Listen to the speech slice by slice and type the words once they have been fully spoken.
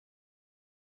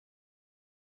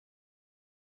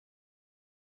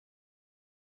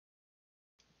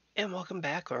And welcome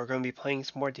back. We're going to be playing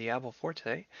some more Diablo 4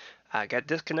 today. I got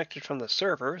disconnected from the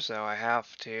server, so I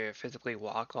have to physically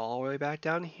walk all the way back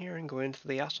down here and go into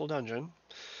the Astral Dungeon.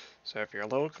 So if you're a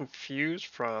little confused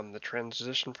from the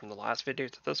transition from the last video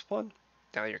to this one,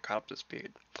 now you're caught up to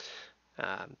speed.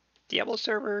 Um, Diablo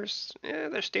servers,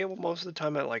 they're stable most of the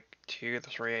time at like 2 to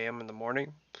 3 a.m. in the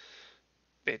morning.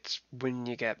 It's when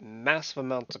you get massive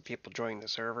amounts of people joining the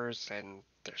servers and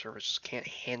their servers just can't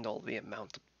handle the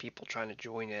amount of people trying to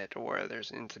join it, or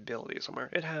there's instability somewhere.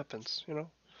 It happens, you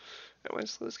know.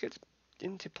 Anyways, let's get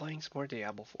into playing some more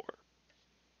Diablo 4.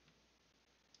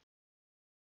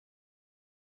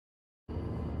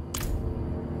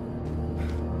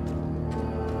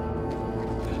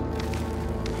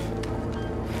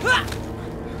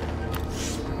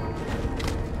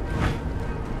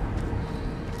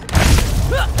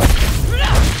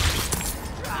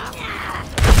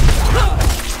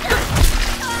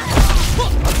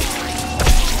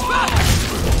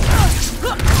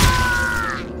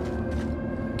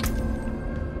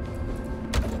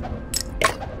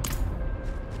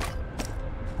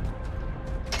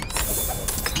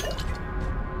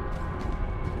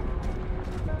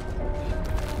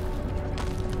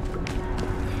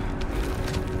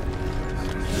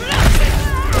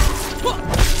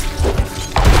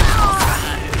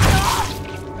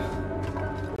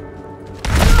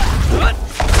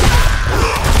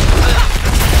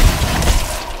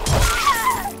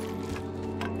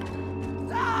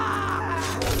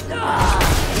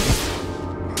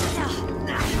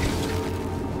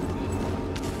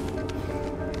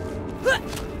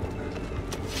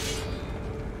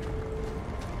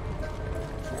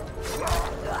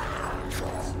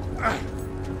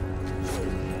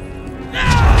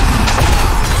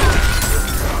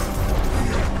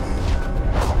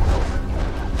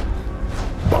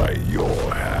 By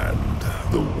your hand,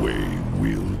 the way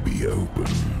will be opened.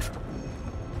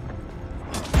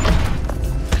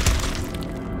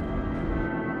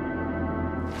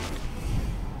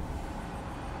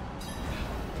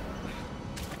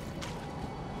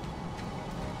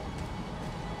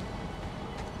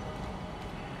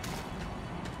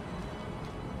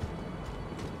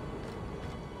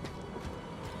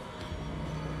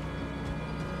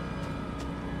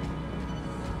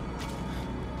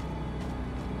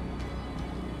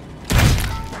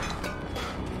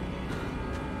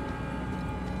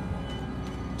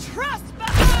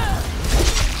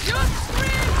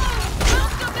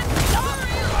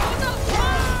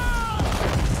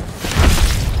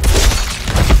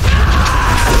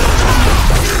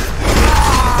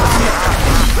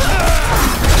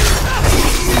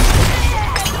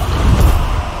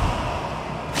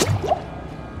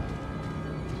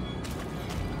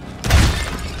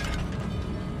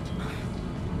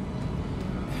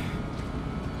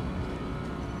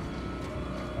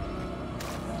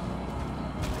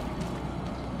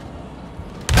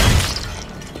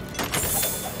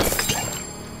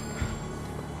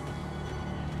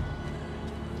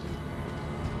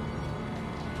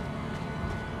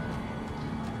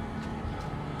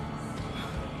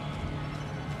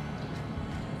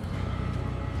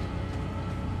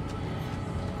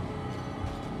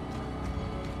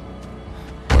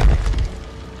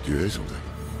 Tu es soldat?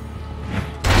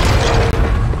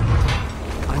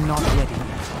 I'm not ready yet.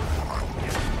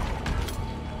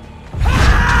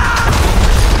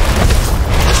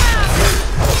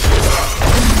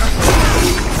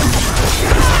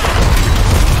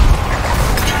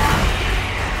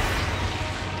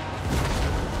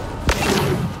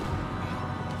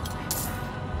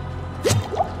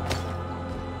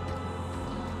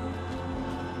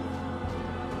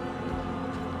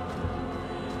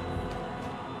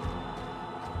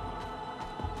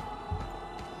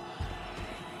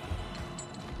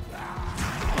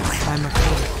 I'm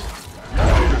afraid.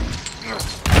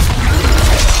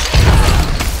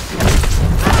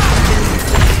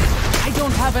 I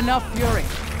don't have enough fury.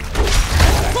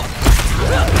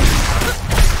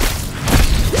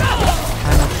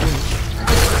 I'm afraid.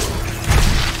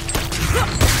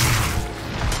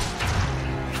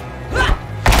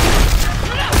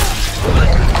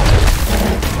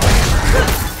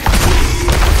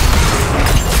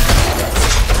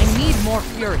 I need more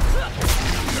fury.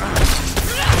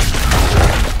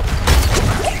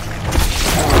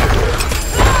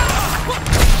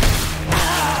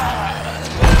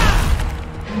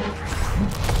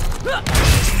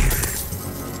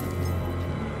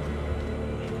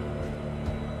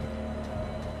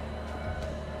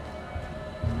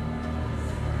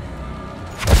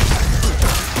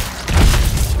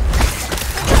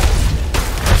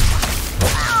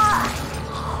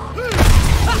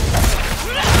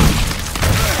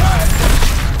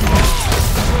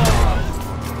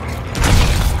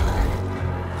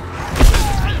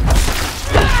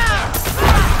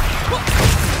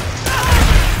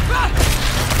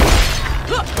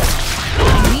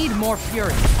 more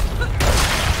fury.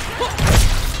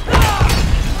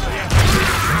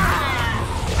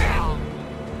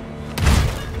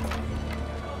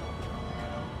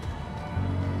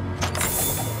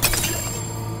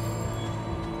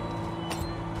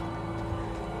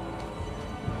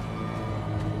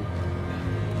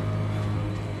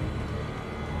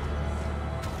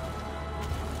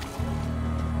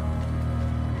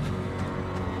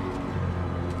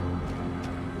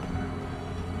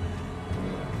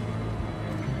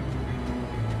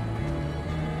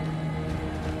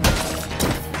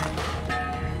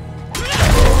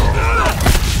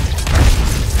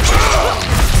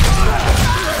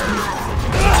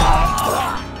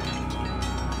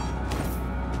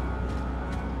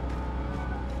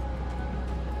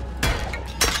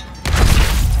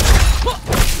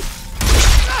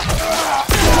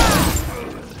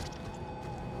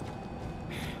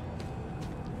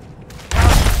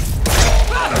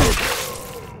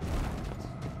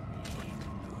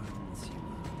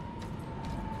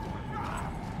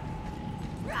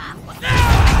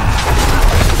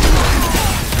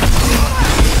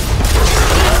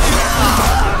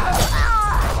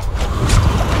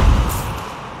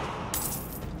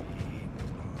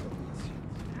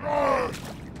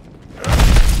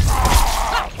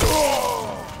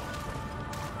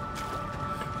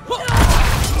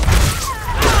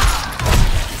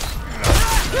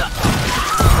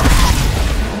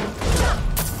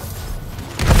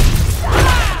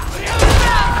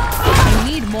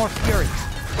 More fury.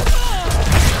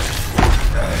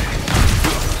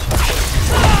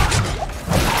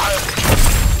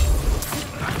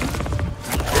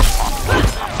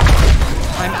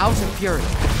 I'm out of fury.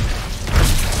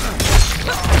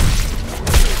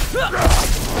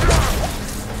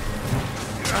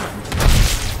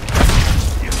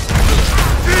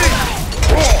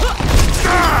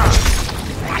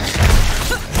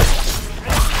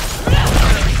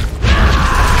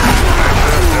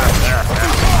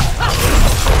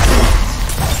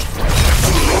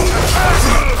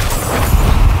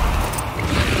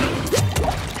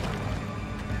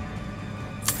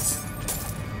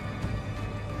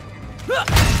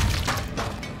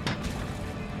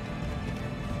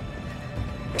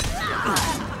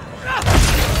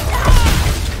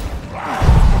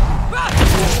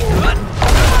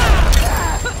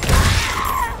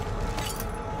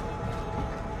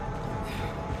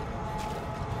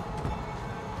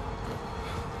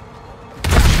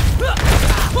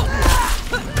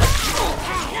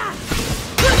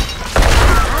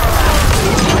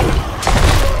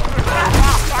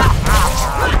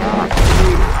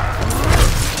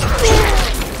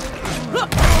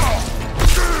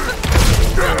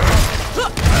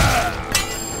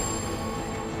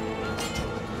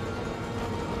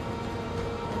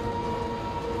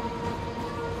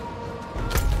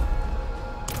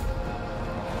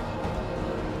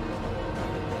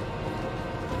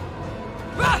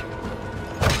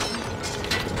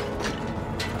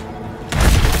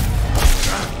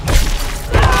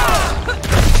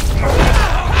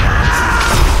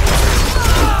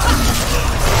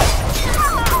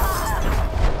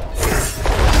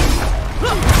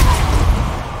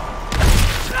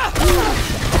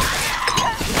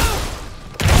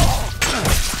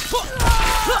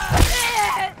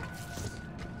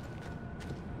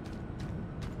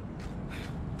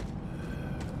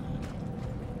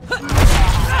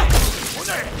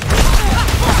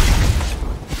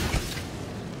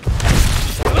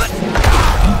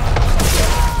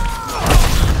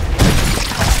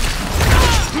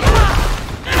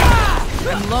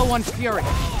 I'm low on fury.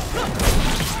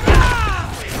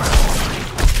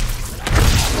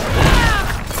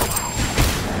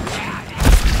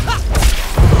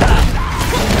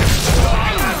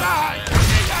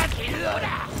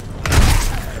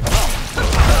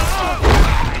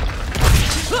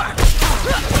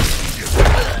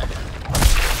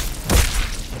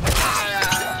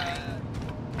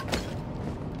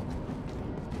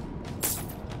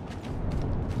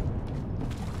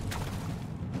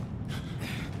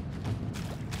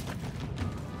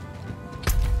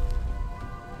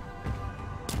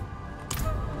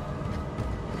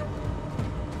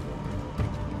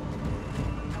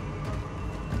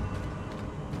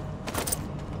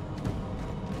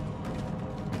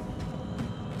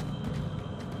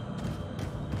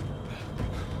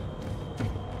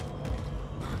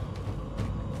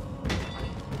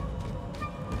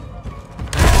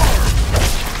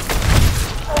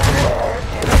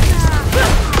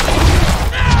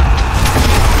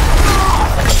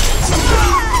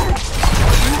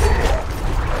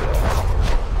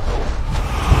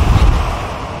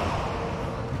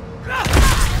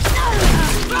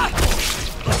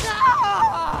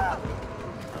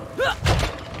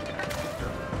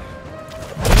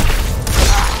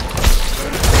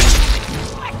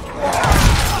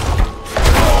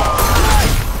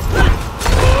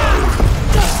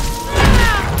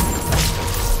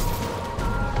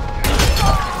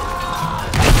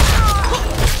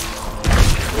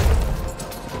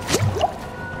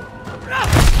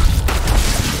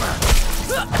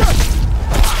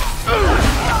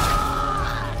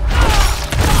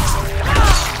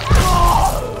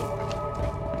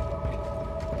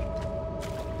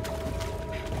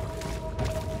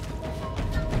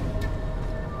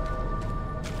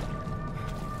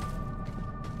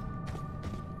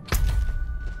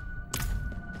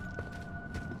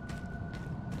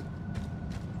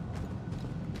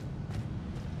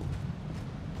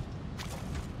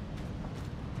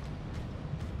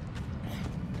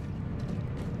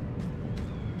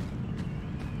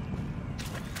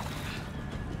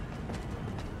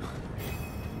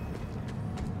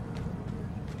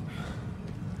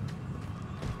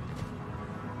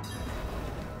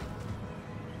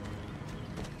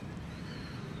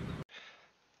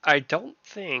 I don't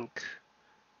think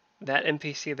that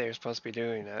NPC there is supposed to be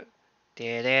doing that.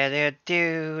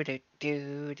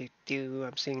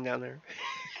 I'm seeing down there.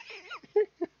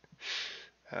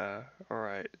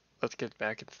 Alright, let's get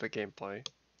back into the gameplay.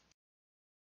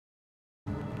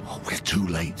 Oh, we're too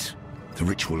late. The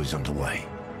ritual is underway.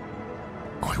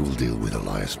 I will deal with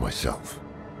Elias myself.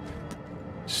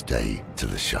 Stay to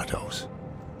the shadows.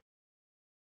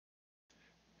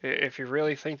 If you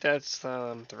really think that's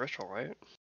the ritual, right?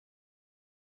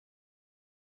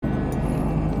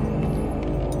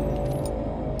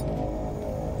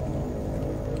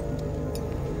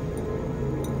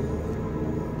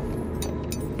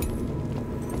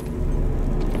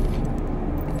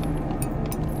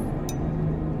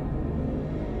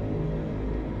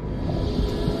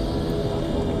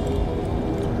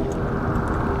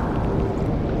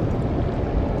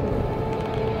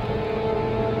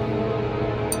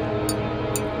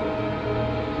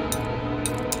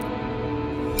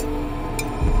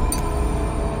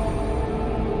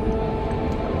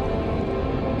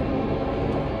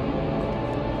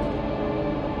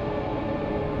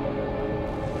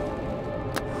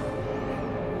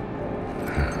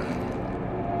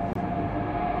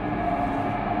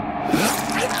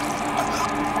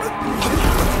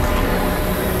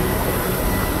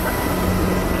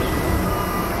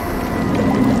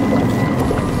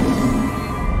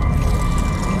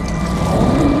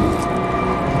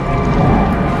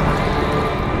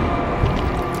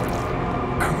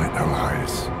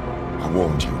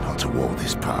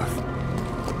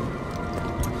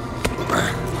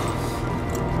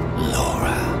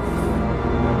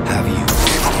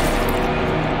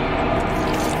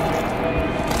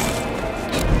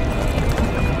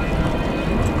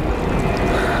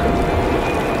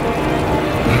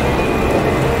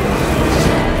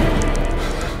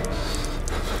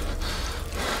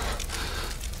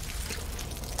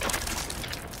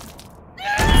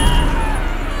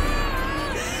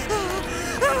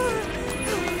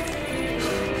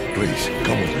 Please,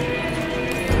 come with me.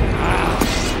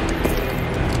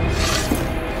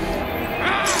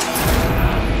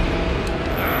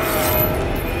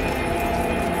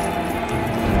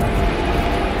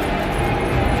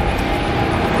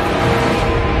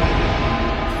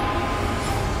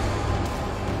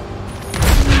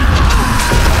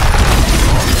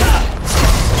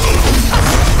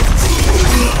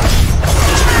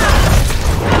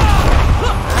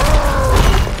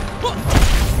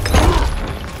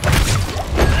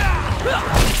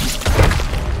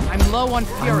 Low on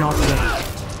fury.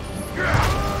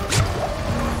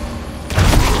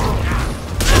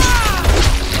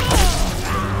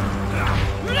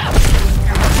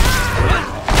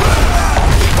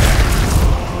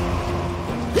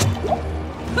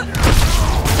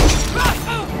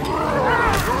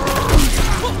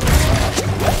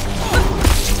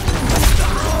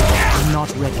 I'm not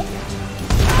ready.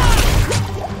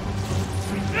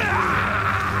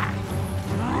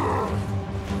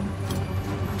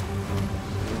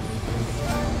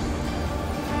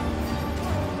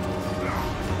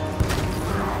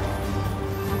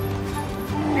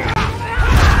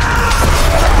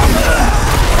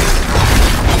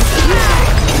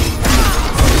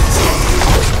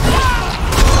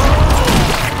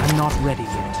 I'm not ready yet. Ready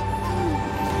yet.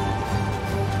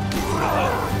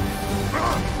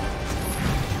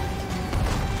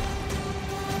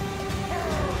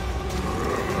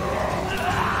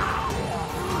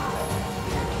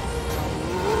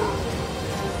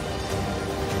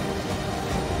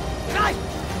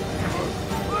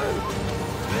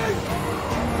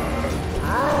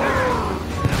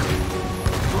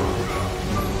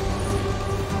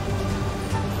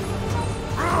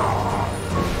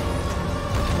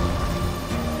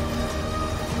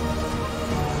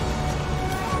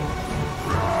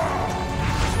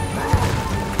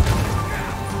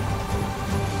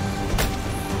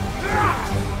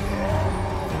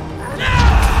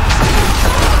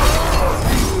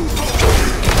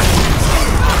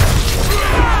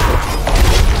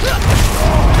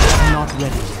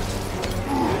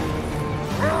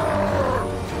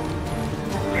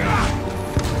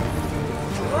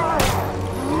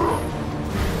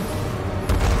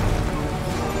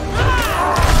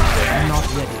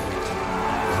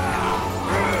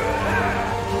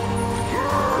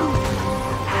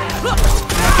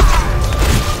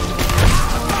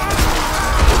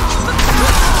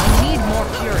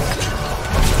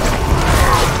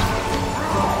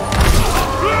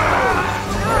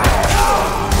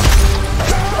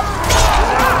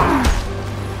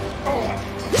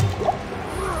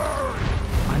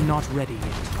 Not ready yet.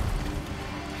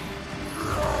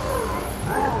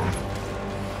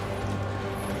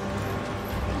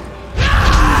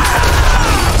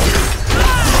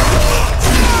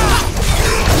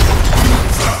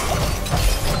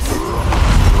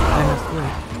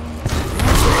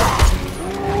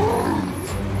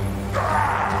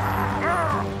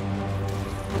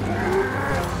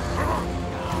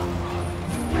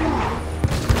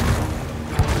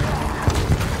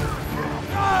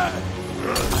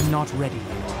 not ready yet.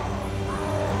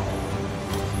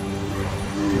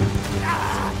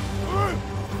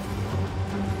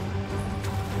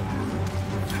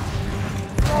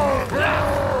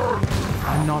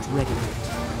 I'm not ready yet.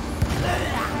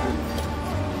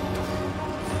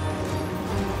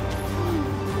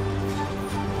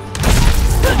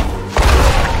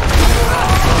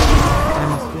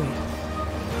 I'm afraid.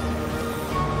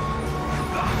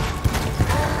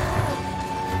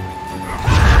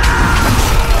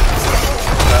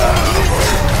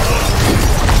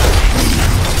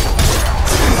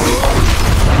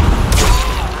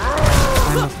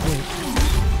 I'm afraid.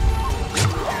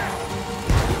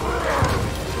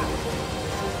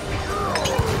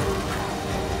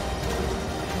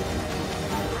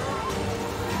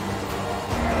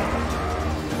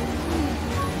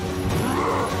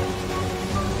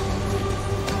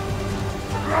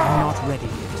 I'm not ready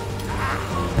yet.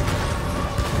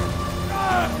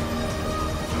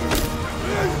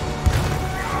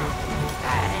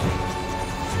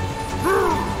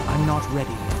 I'm not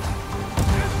ready yet.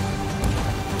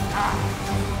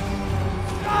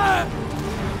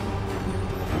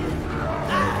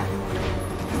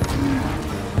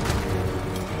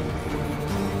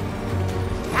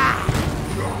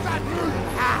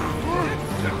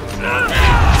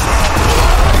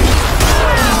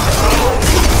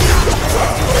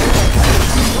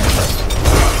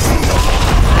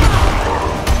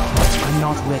 I'm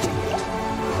not ready yet.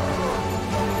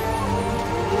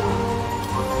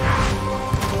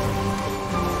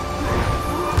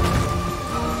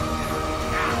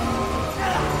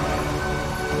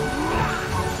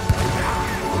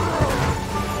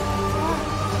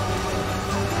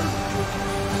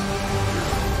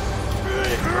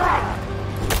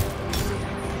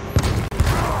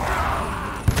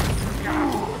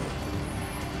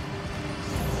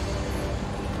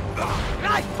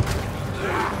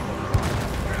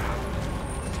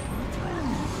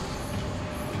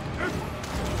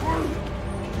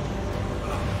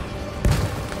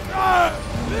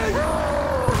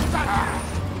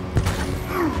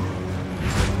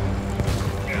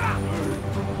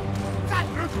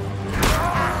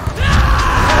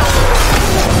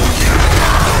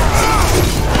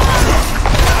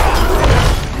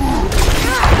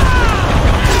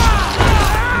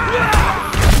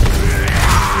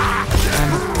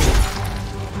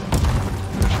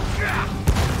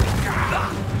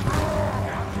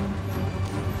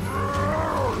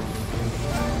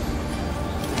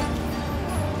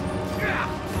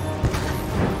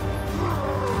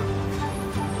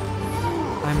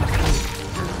 I'm afraid.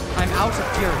 I'm out of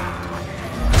fury.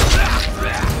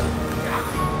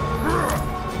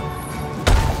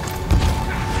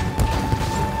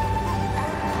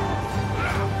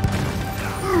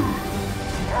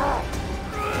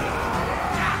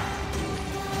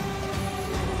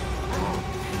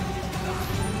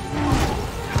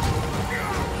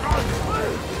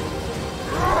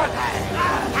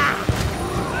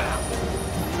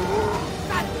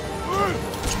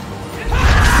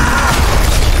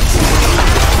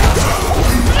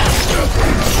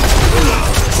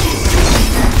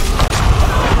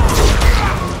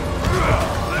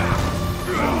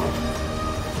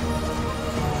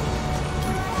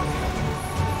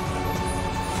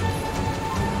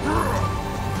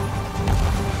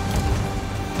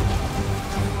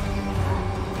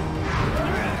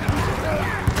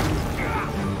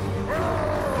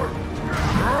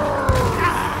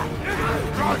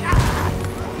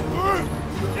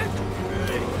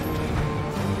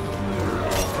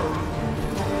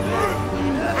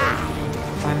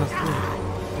 I'm afraid.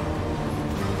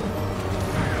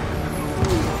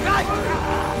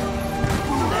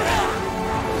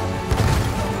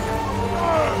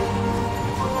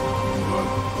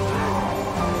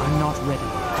 I'm not ready.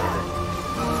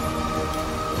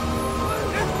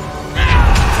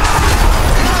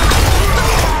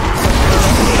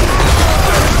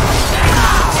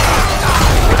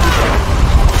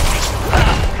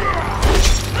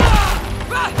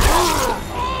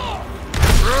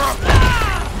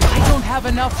 I don't have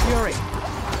enough fury.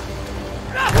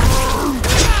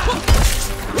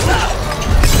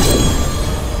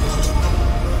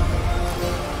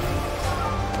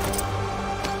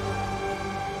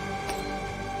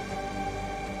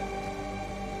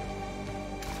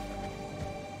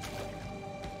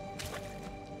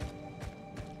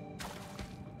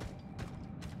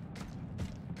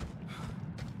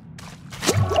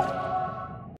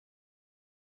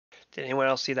 Did anyone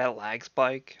else see that lag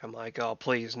spike? I'm like, oh,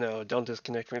 please no, don't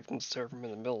disconnect me from the server in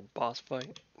the middle of boss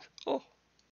fight. Oh.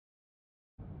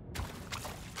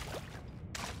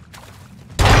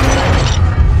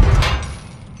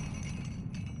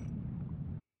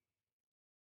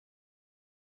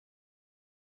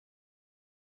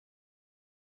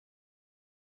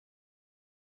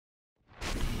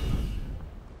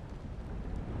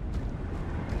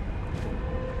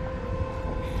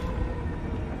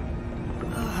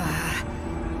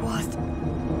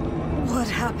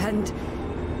 and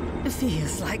it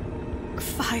feels like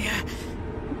fire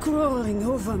crawling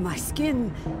over my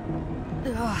skin.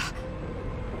 Ugh.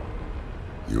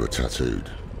 You were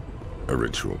tattooed. A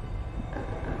ritual.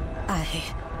 I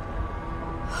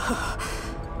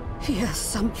hear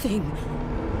something.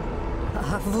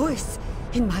 A voice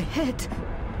in my head.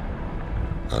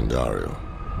 Andario.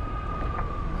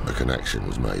 A connection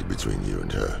was made between you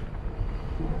and her.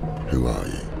 Who are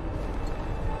you?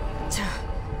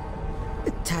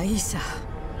 Thaisa.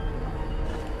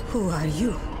 Who are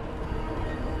you?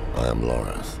 I am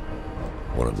Lorath,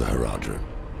 one of the Haradrim.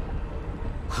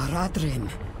 Haradrim.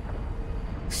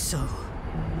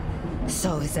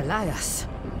 So is Elias.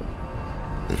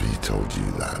 If he told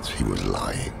you that, he was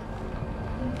lying.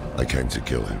 I came to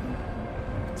kill him.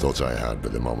 Thought I had,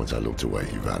 but the moment I looked away,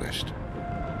 he vanished.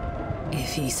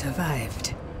 If he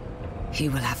survived, he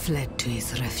will have fled to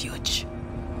his refuge.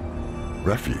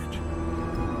 Refuge?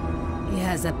 He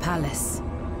has a palace,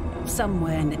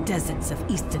 somewhere in the deserts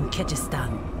of eastern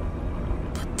Kyrgyzstan.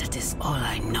 But that is all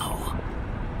I know.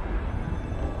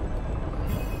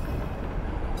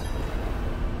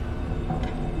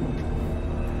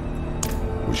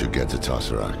 We should get to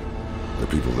Tasarak. The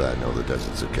people there know the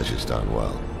deserts of Kyrgyzstan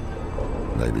well.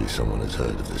 Maybe someone has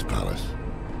heard of this palace.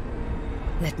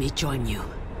 Let me join you.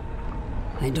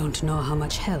 I don't know how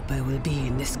much help I will be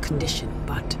in this condition,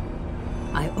 but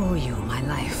I owe you my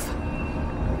life.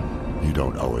 You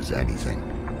don't owe us anything.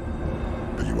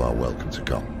 But you are welcome to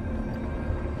come.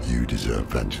 You deserve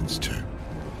vengeance too.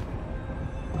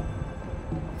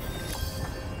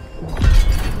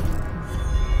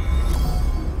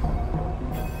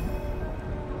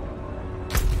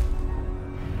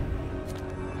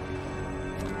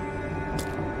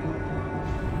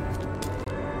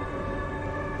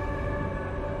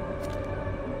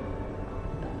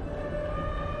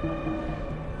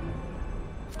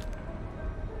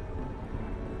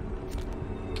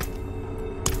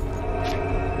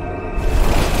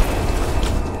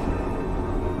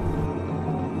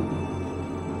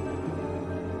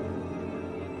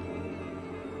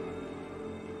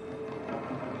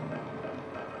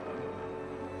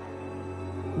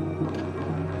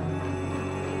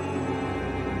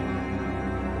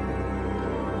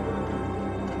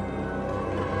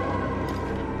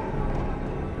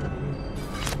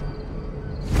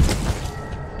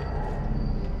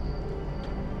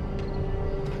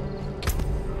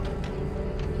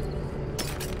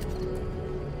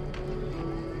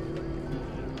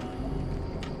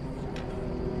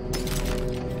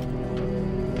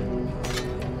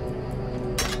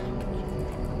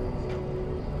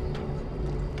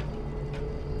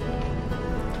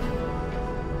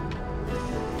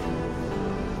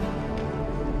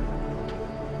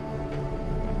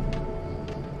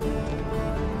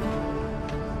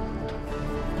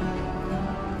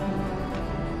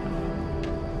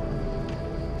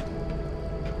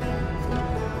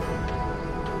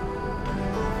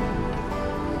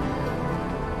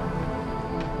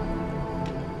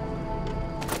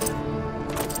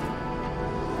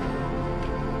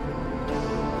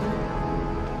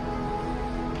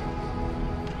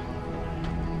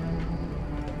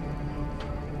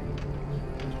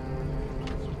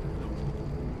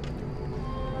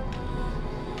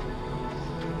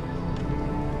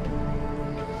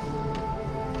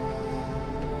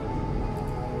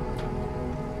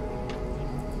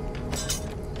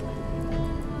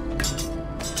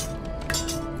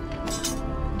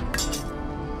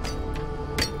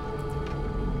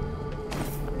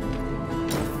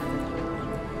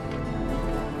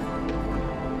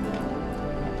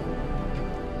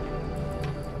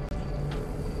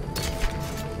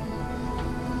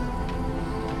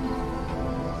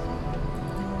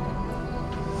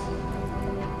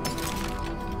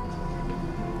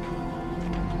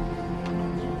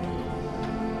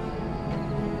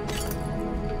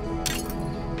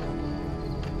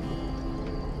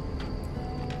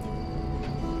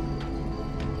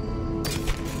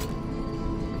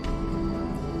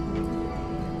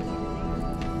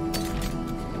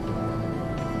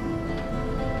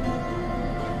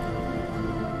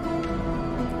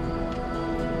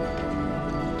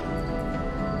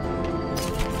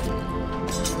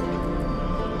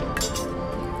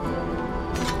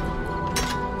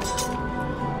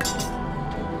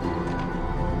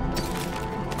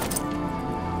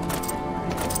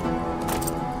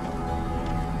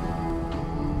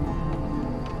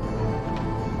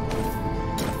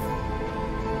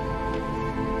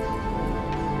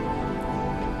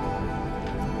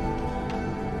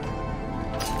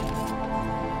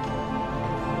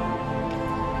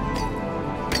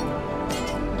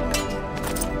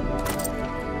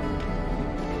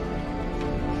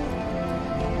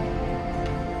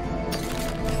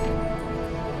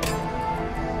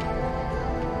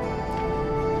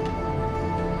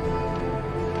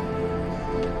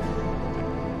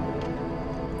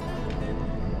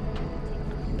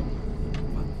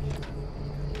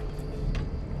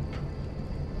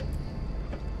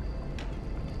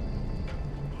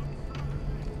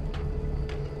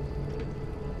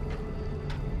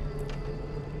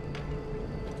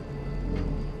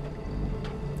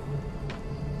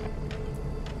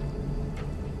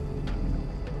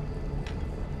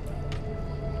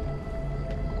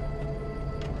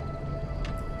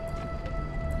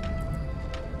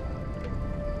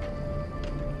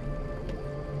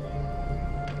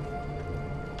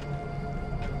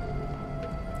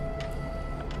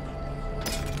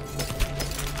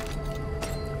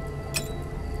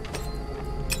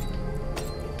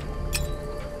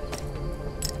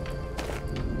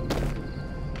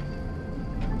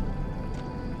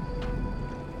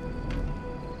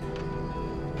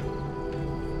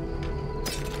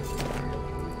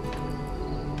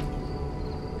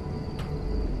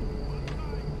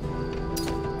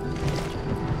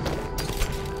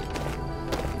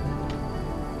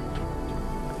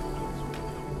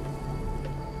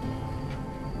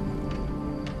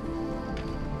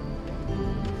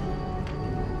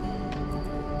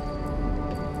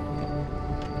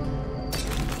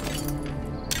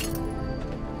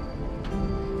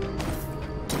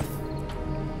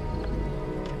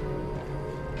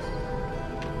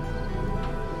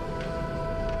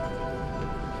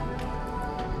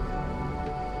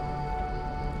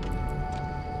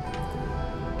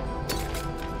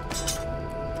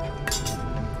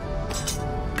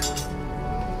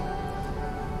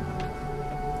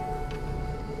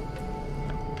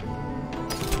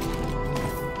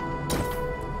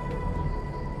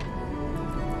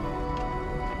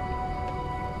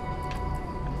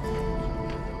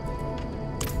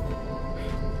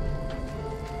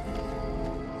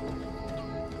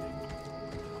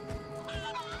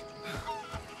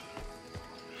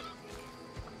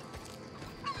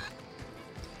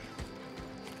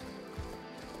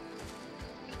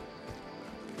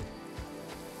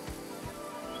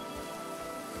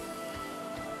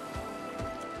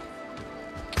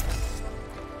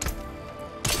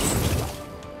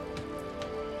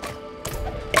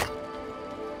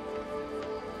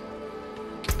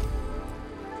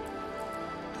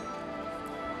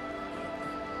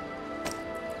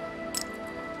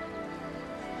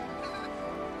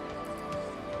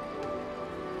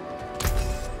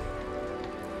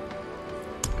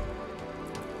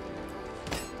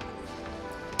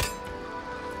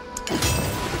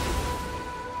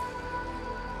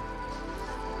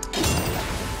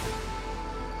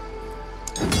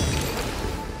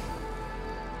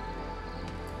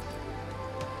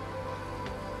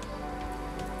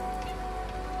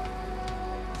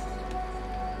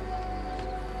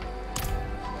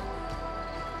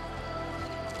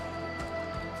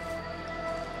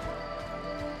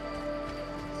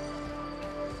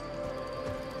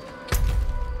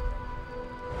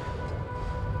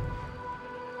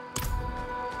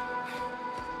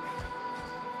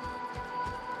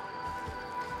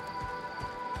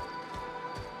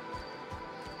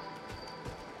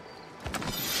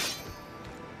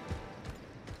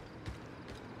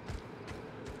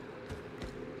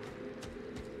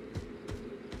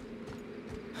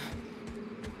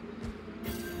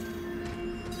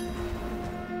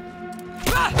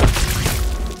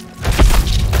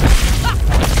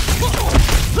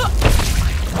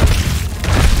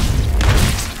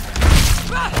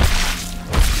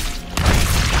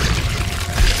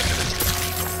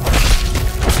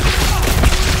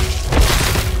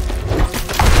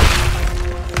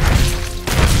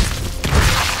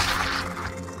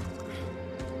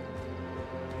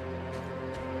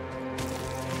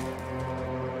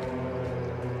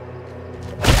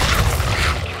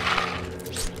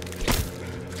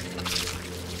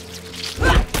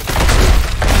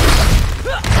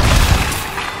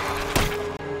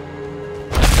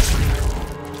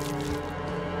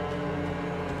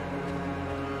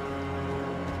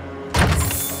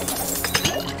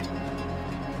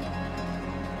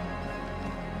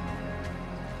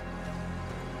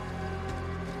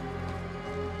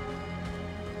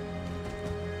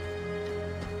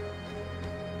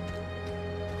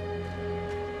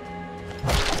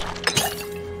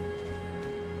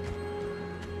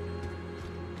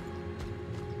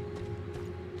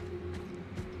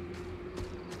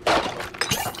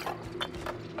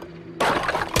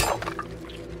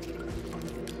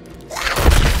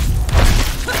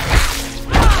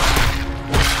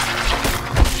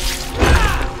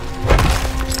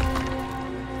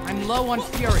 one's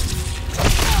fury.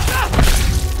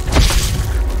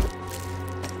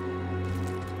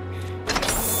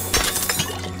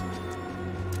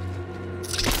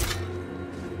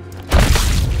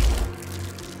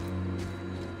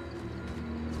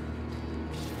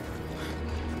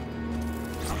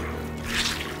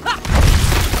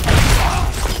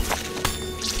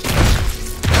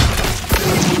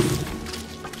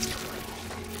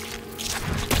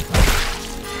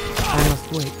 I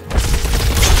must wait.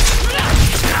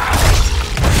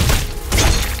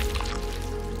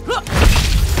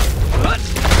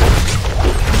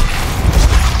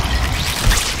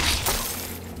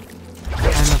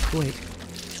 I must wait.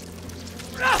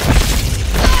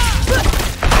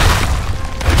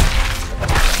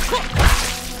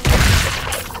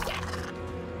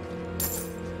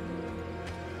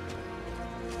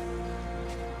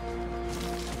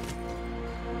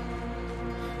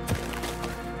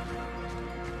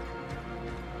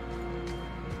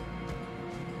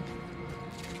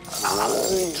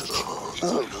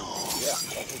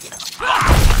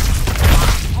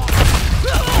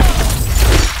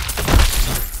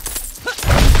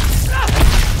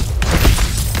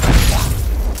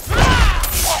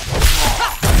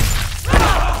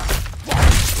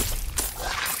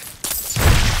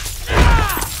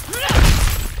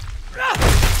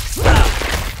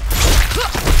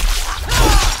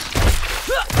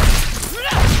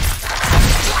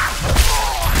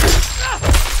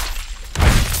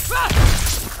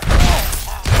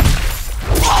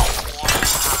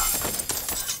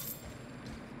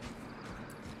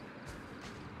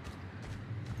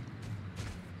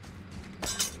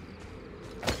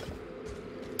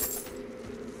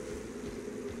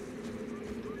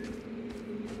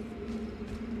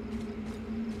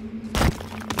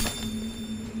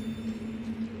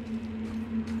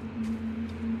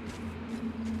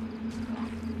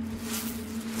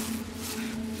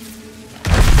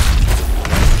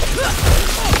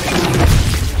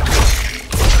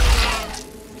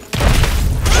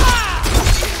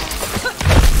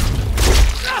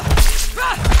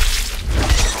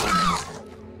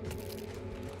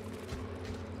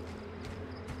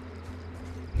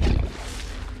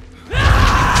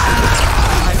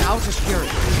 I'm out of fury.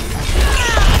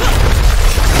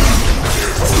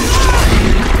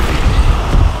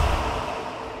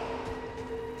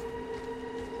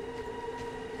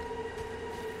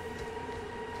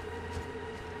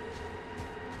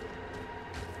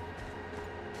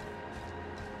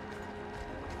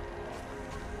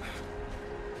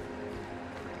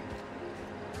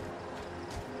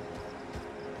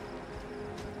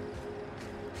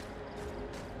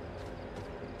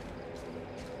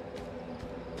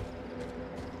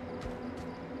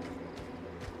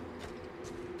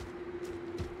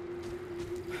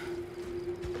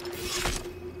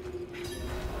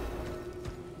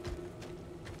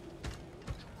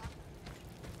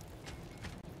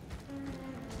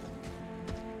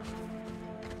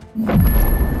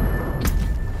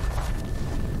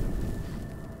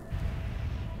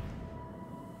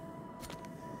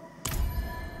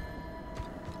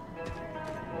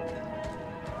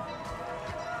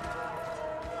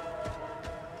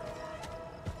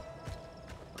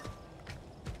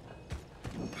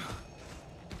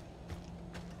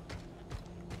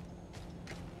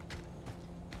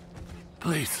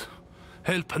 Please,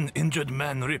 help an injured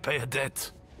man repay a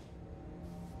debt.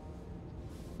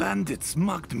 Bandits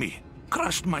mugged me,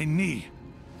 crushed my knee.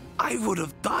 I would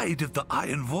have died if the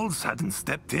Iron Wolves hadn't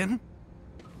stepped in.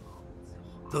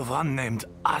 The one named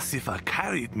Asifa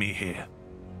carried me here.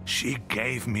 She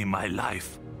gave me my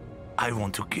life. I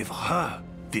want to give her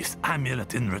this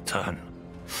amulet in return.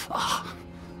 Ah,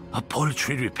 a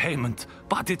paltry repayment,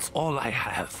 but it's all I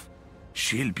have.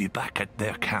 She'll be back at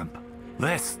their camp,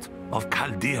 west of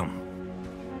Caldeum.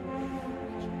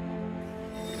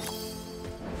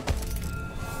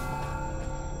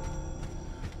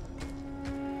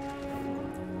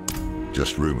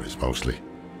 Just rumors, mostly.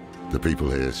 The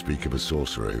people here speak of a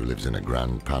sorcerer who lives in a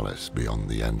grand palace beyond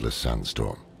the endless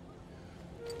sandstorm.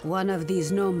 One of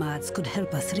these nomads could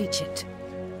help us reach it.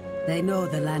 They know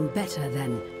the land better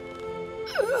than...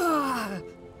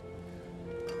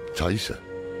 Taisa?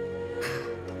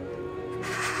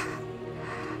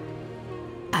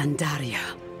 Andaria.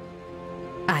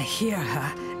 I hear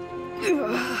her.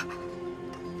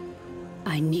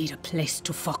 I need a place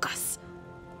to focus.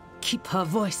 Keep her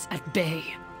voice at bay.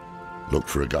 Look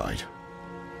for a guide.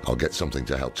 I'll get something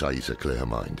to help Taisa clear her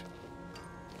mind.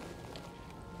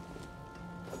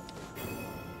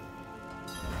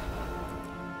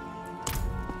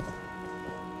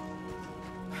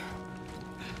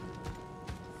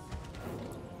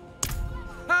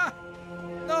 Ha!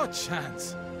 No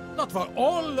chance. Not for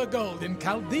all the gold in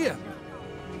Chaldean.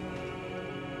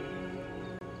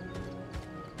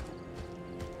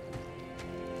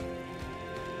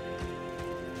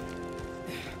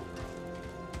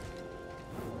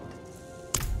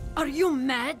 Are you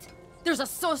mad? There's a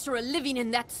sorcerer living in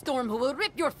that storm who will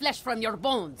rip your flesh from your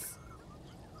bones.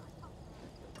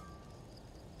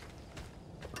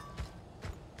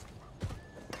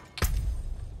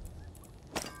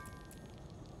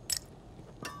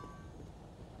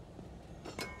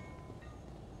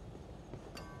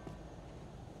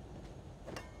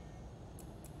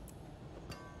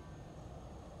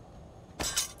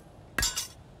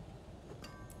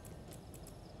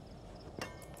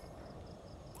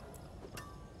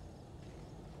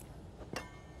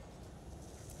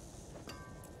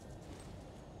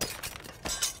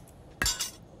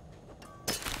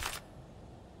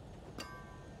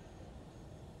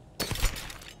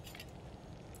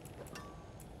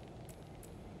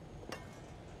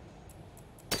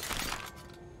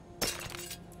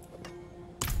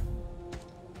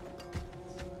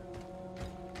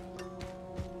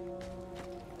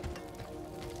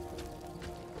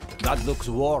 That looks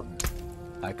worn.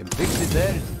 I can fix it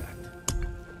there.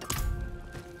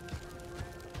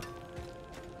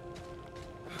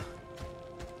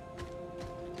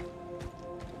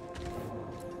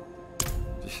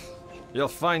 You'll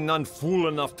find none fool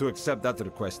enough to accept that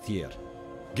request here.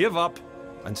 Give up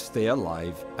and stay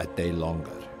alive a day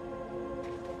longer.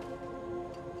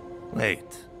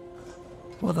 Wait.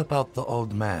 What about the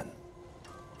old man?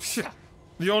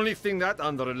 The only thing that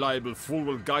unreliable fool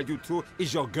will guide you to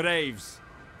is your graves.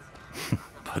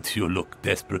 But you look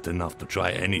desperate enough to try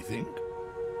anything.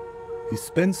 He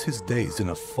spends his days in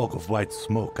a fog of white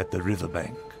smoke at the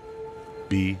riverbank.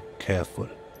 Be careful.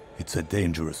 It's a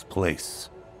dangerous place.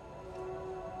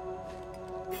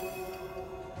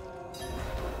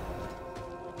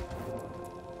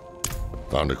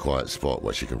 Found a quiet spot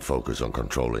where she can focus on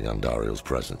controlling Andariel's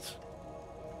presence.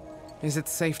 Is it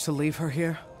safe to leave her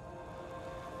here?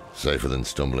 Safer than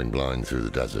stumbling blind through the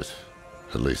desert,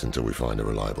 at least until we find a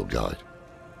reliable guide.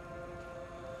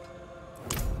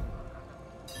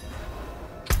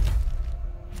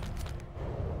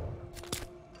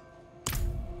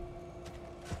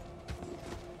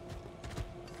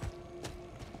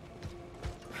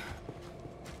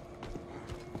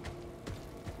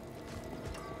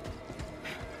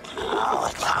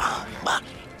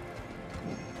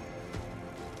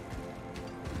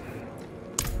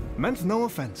 Meant no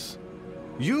offense.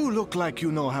 You look like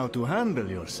you know how to handle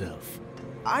yourself.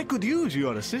 I could use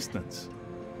your assistance.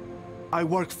 I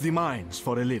worked the mines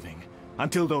for a living,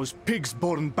 until those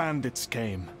pigs-born bandits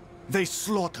came. They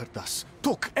slaughtered us,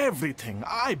 took everything.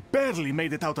 I barely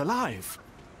made it out alive.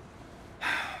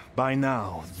 By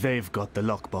now, they've got the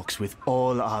lockbox with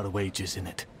all our wages in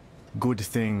it. Good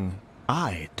thing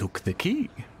I took the key.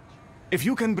 If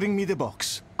you can bring me the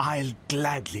box, I'll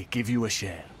gladly give you a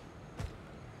share.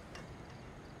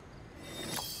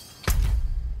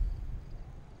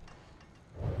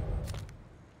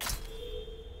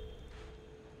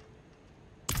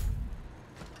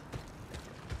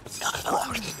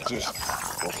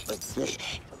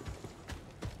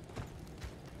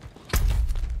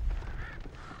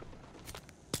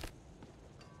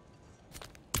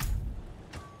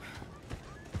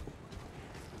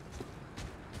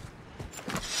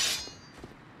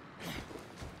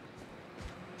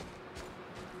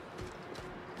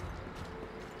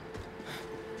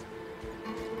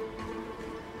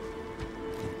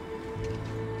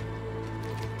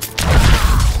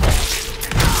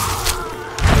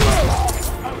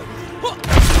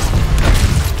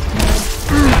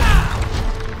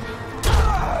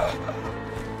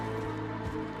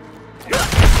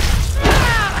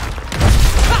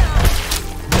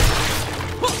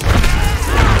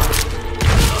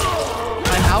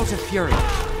 Out of fury.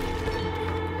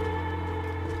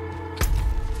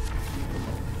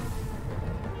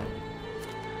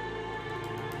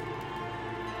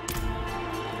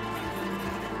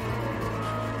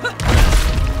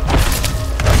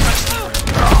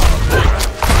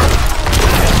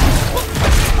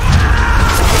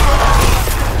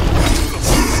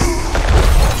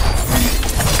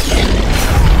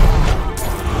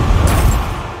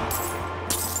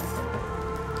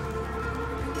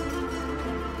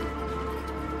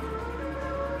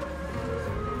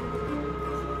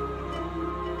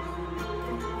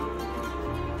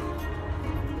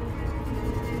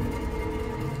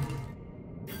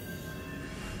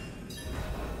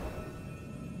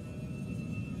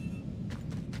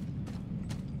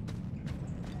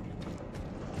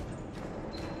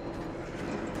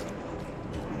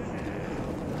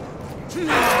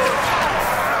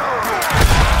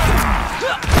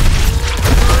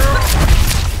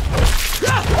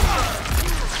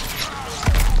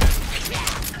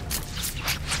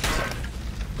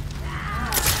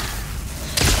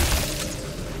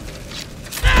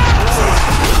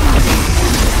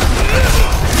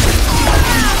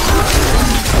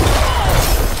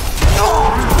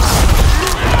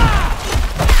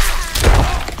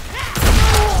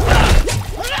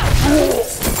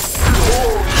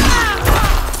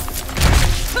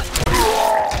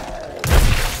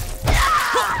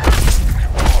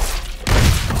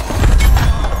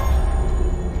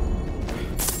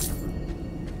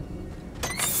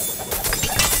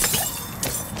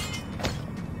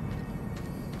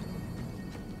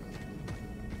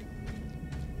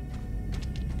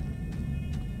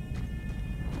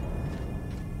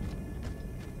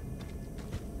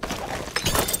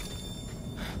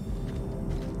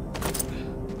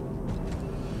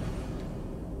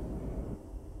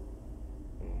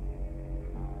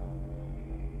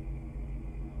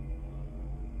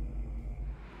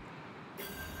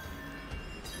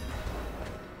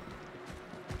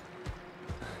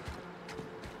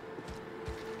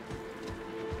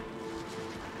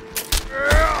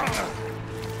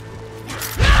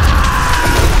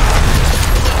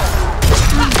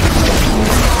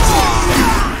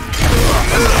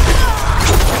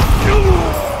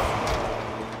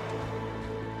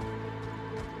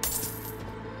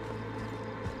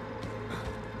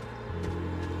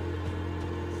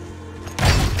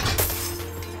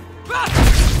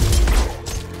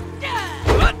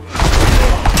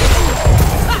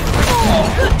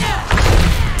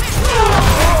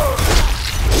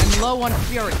 want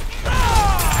fury.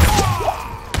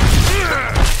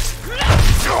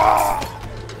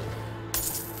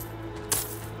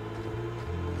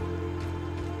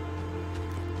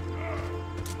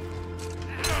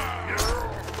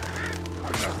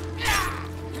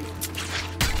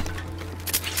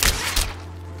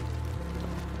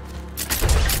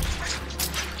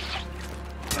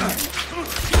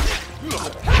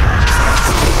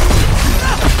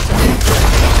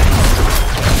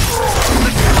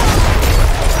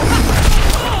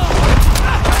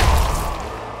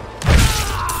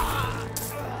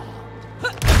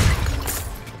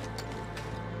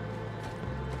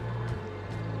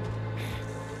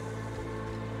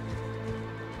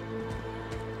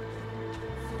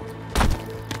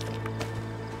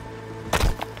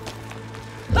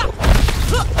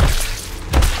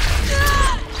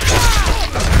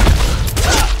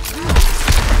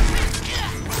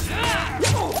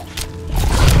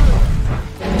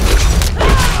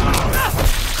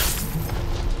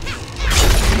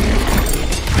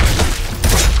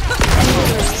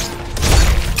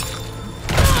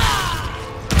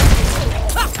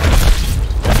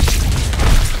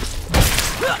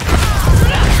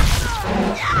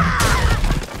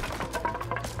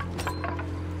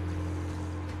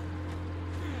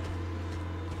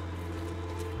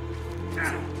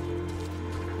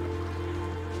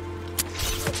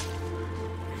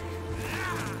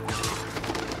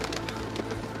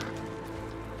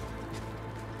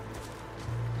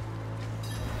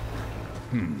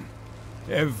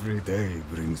 Every day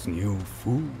brings new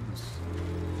fools.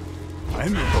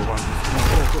 I'm not the one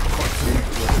who's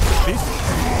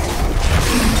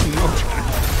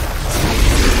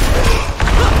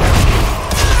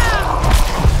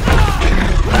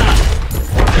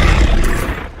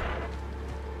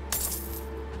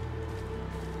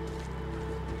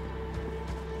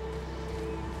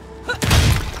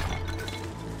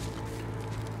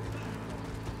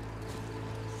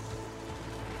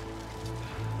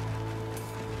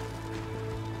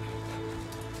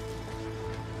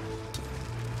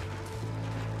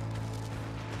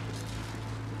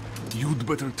You'd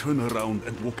better turn around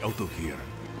and walk out of here.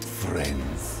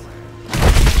 Friends.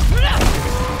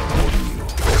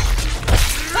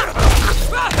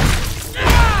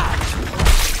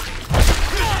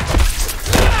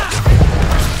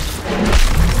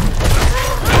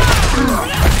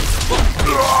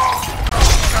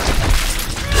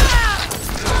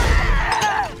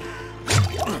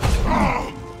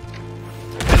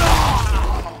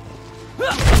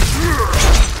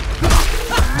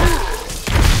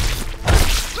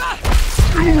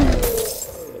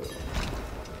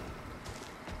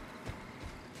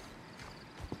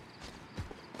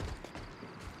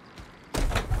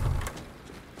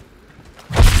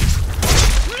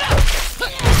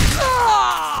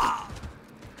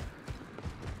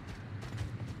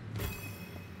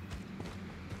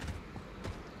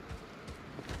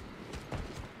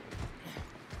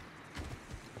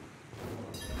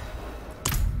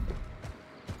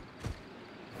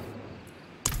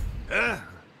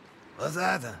 What's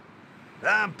that?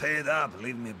 I'm paid up,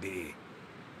 leave me be.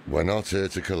 We're not here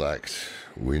to collect.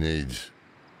 We need...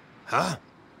 Huh?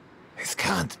 It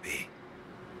can't be.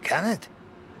 Can it?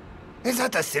 Is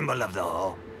that a symbol of the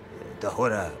Ho? The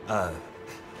Hora,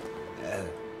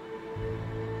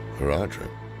 Haradrim.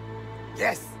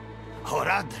 Yes,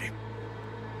 Horadrim.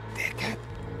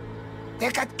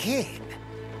 Dekat King.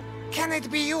 Can it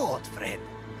be you, old friend?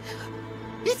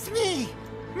 It's me,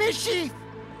 Mischief.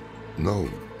 No.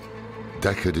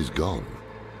 Deckard is gone.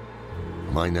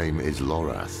 My name is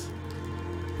Lorath.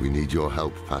 We need your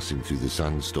help passing through the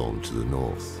sandstorm to the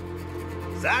north.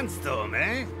 Sandstorm,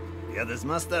 eh? The others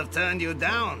must have turned you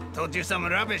down. Told you some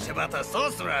rubbish about a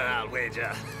sorcerer, I'll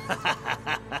wager.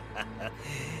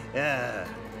 Yeah.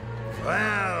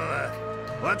 Well,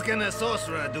 what can a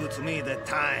sorcerer do to me that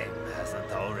time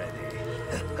hasn't already?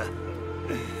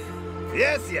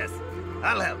 Yes,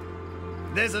 I'll help.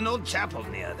 There's an old chapel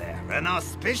near there, an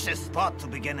auspicious spot to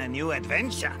begin a new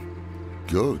adventure.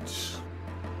 Good.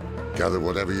 Gather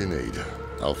whatever you need.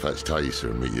 I'll fetch Thaisa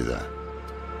and meet you there.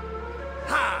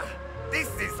 Ha! This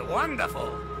is wonderful!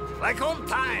 Like old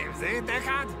times, eh,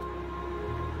 Deckard?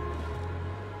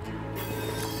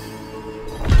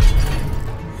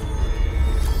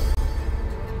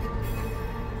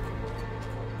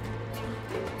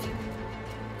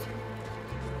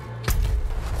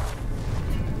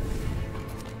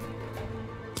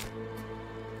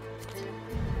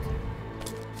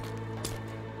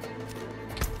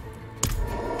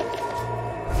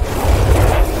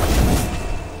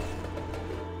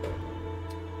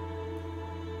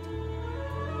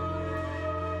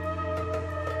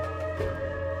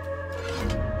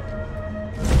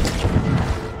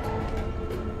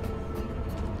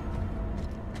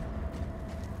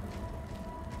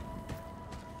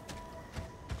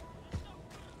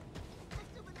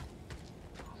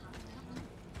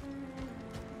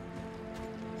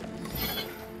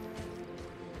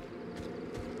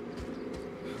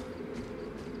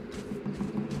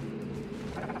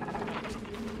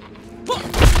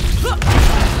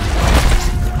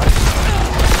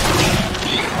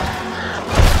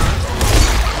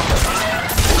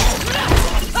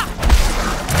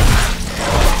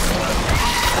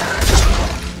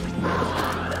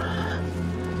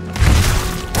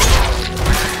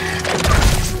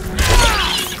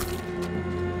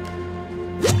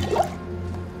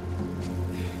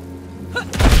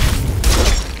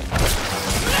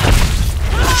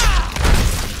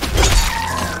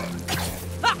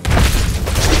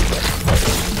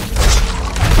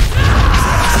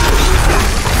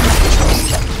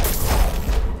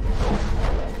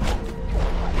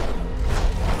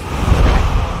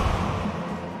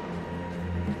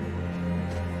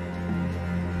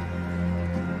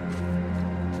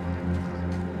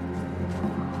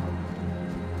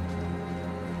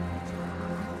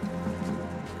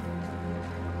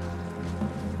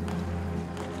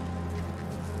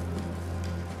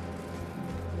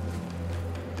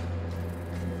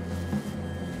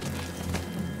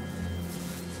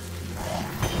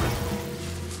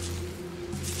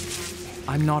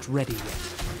 I'm not ready yet.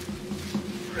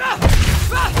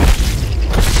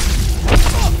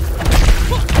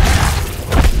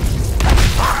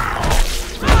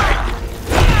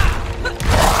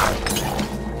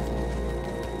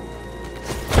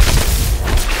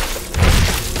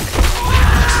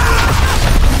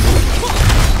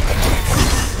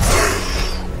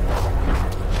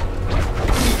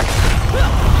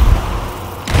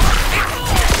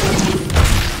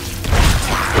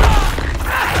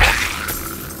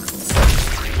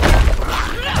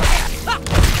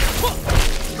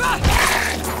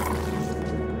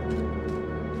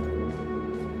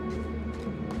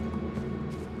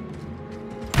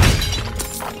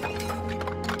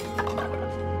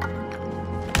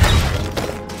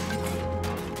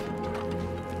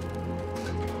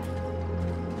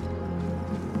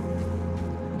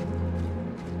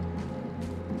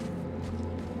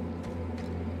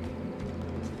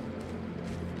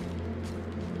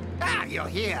 Ah, you're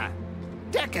here.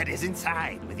 Deckard is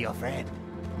inside with your friend.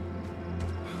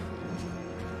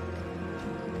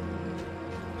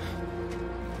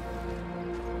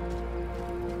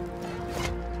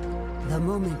 The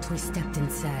moment we stepped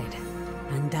inside,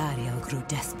 Andariel grew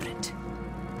desperate.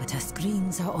 But her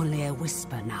screams are only a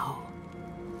whisper now.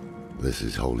 This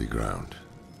is holy ground.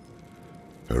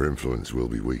 Her influence will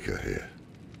be weaker here.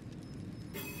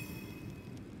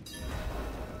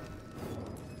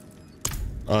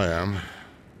 I am.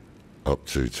 Up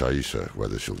to Taissa,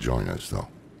 whether she'll join us, though.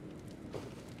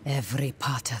 Every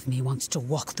part of me wants to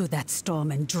walk through that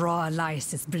storm and draw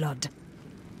Elias's blood.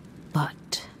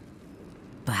 But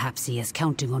perhaps he is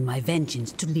counting on my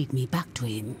vengeance to lead me back to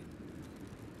him,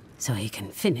 so he can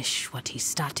finish what he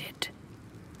started.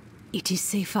 It is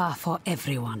safer for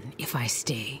everyone if I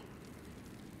stay.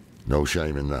 No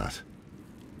shame in that.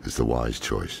 It's the wise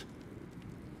choice.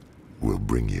 We'll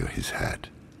bring you his head.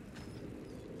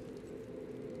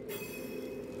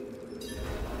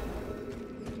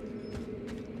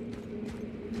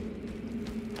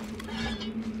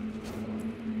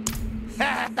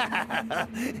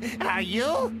 Are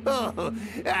you? Oh,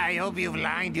 I hope you've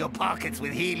lined your pockets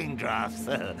with healing draughts.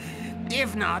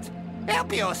 If not,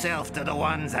 help yourself to the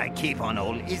ones I keep on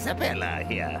old Isabella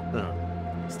here.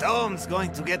 Storm's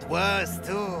going to get worse,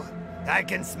 too. I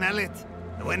can smell it.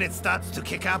 When it starts to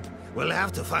kick up, we'll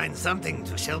have to find something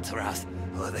to shelter us,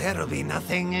 or there'll be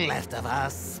nothing left of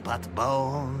us but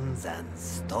bones and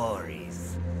stories.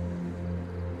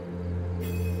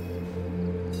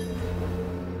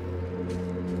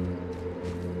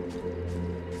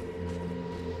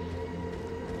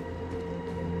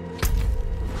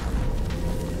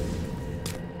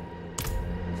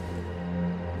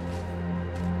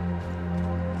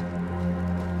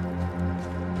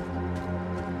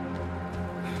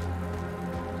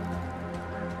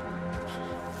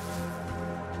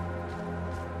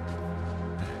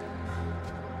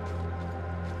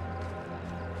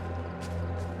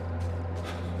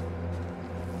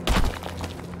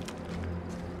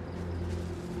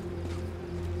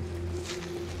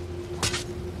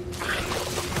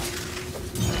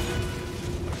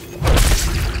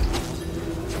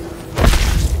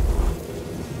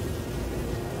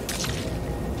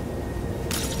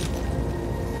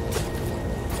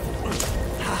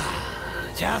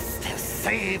 Just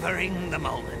savoring the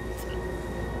moment.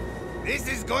 This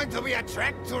is going to be a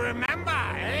trek to remember,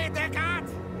 eh, Deckard?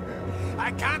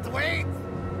 I can't wait!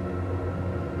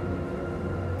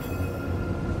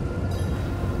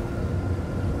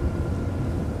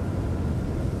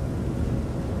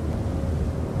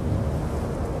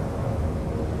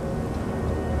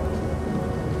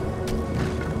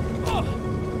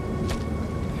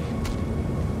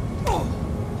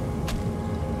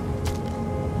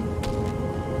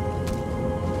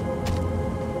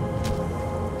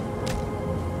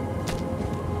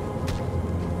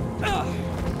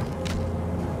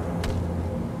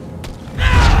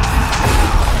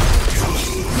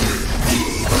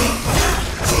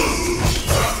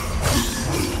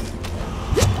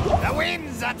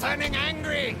 Turning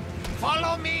angry!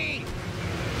 Follow me!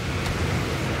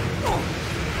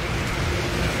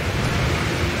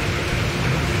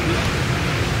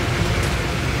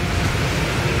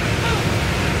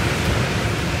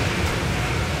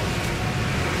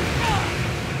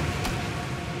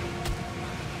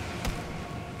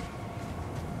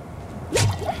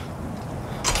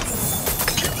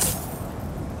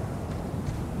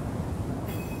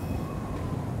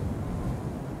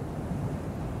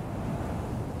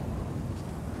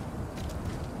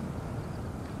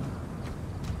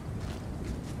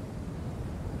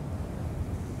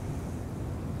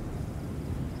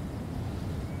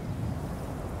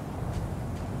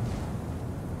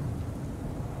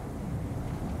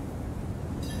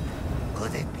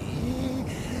 could it be?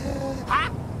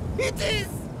 Ah! It is!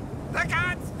 The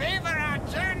gods favor our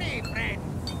journey,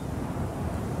 friends!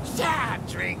 Share a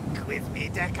drink with me,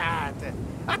 Deckard.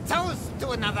 A toast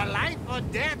to another life or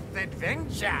death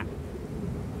adventure.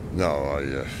 No,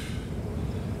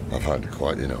 I've had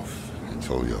quite enough. It's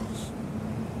all yours.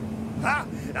 Ah,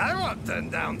 I won't turn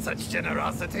down such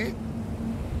generosity.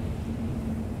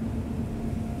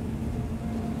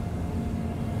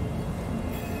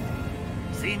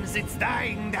 Seems it's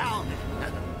dying down.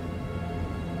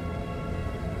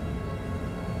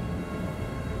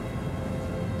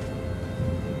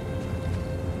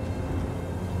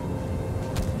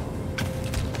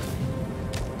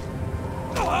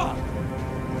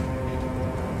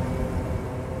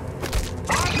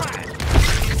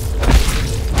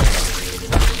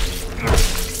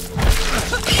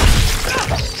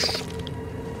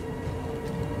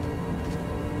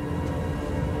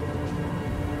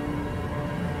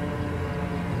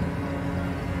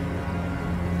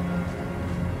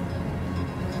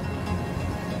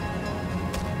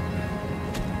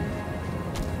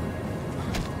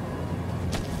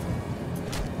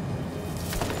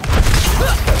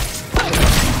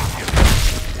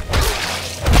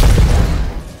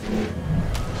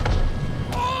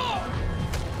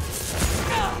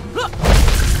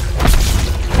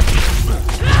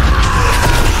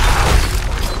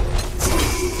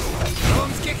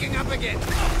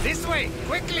 This way,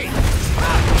 quickly!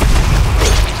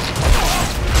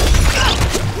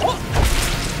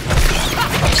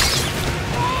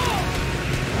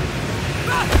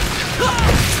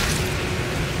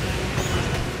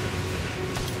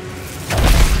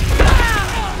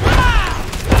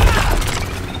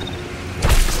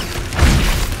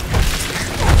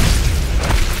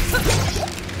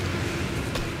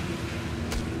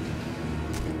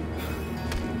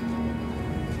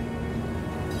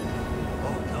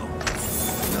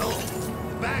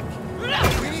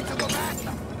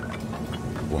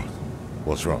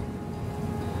 What's wrong?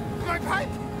 My pipe!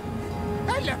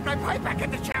 I left my pipe back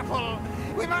at the chapel!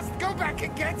 We must go back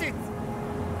and get it!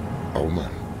 Oh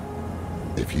man,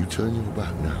 if you turn your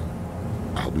back now,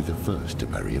 I'll be the first to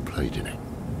bury a blade in it.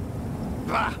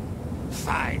 Bah!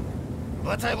 Fine.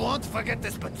 But I won't forget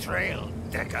this betrayal,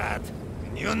 Deckard.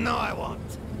 You know I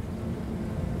won't.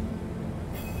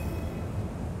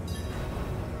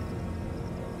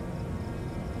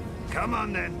 Come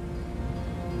on then.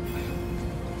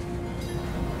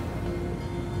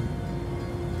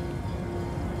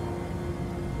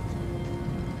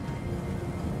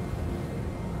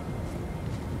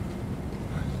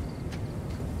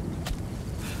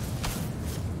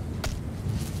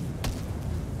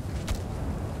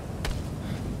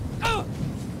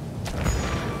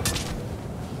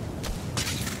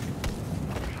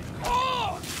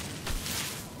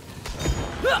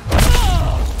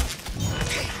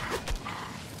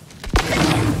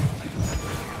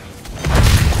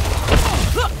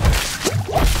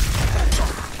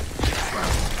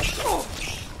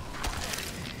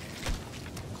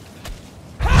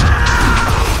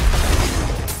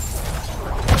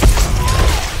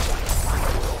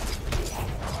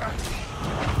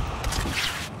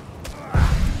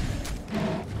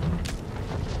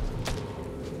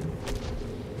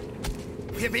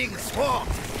 We're being swarmed.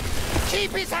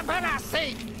 Keep Isabella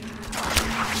safe.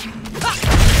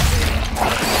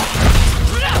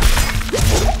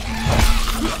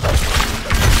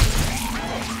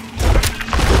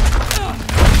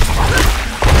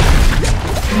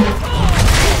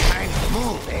 I'm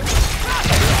moving.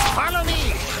 Follow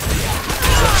me.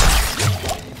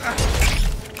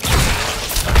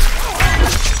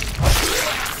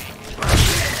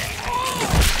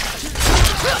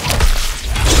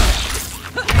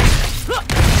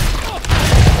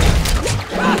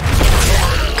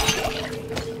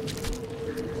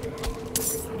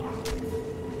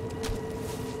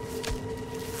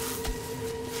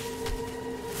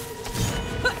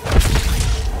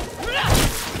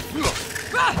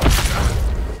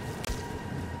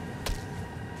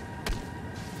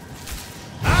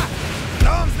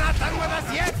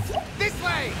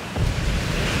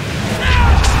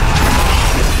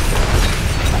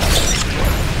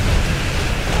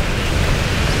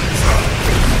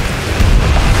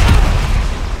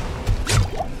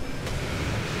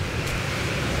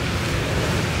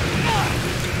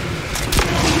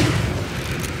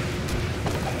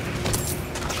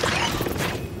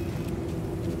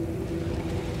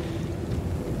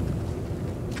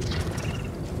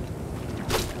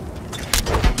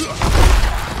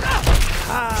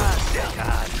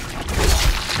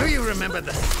 Do you remember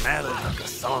the smell of the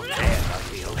salt air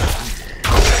of the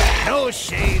ocean? No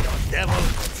shade or devil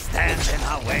could stand in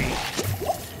our way.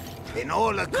 in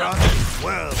all across this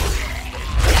world.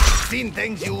 I've seen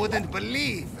things you wouldn't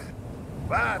believe.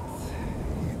 But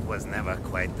it was never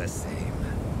quite the same.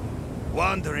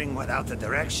 Wandering without a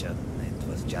direction, it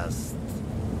was just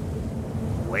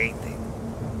waiting.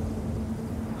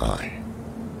 Aye.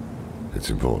 It's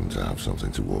important to have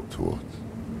something to walk towards.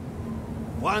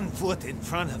 One foot in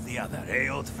front of the other, eh,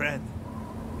 old friend?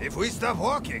 If we stop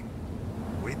walking,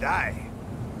 we die.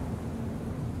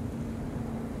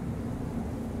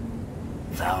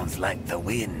 Sounds like the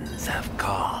winds have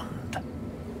calmed.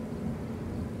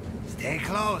 Stay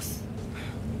close.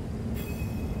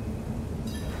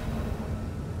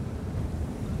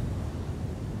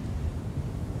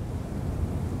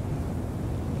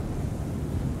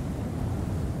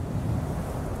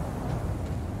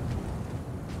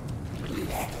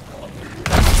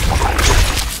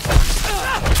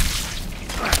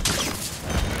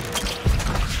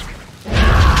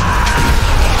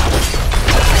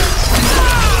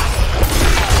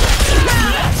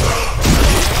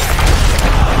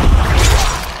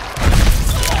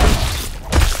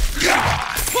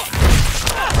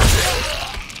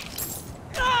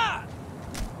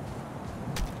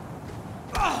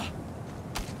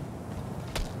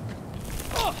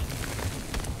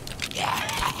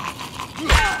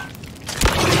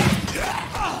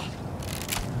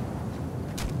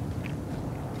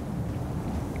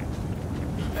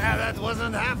 That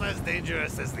wasn't half as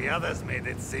dangerous as the others made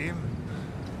it seem.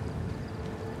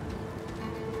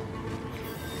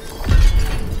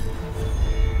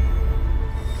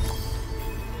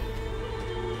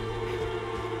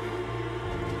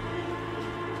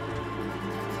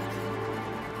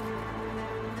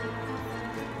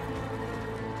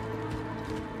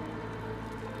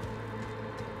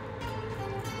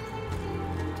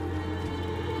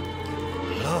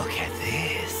 Look at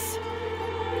this.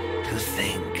 To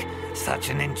think such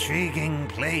an intriguing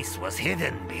place was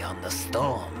hidden beyond the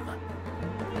storm.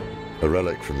 A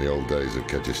relic from the old days of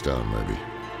Kyrgyzstan, maybe.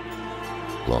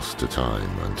 Lost to time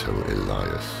until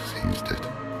Elias seized it.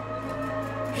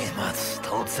 He must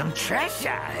hold some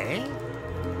treasure, eh?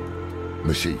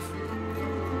 Mashif,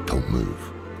 don't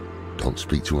move. Don't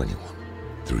speak to anyone.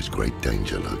 There is great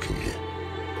danger lurking here.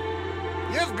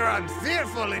 You've grown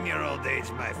fearful in your old age,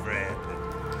 my friend.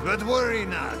 But worry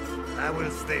not. I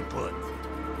will stay put.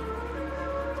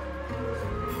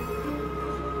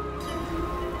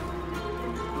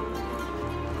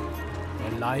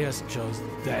 Elias chose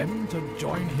them to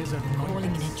join his Calling in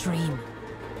anointings. a dream.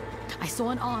 I saw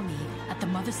an army at the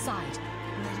mother's side.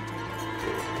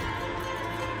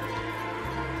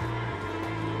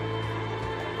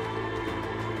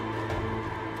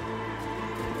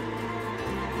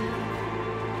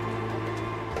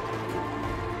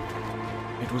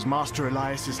 It was Master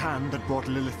Elias's hand that brought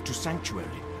Lilith to Sanctuary,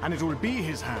 and it will be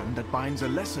his hand that binds a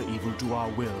lesser evil to our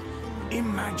will.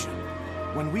 Imagine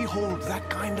when we hold that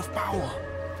kind of power.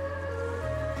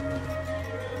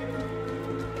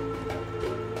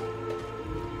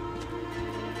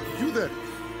 You there!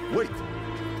 Wait!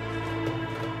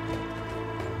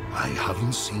 I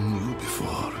haven't seen you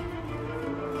before.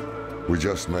 We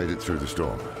just made it through the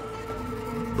storm.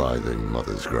 By the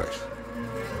Mother's grace.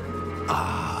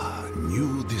 Ah,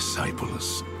 new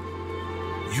disciples.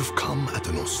 You've come at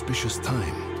an auspicious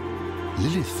time.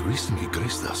 Lilith recently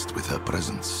graced us with her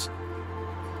presence.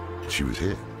 She was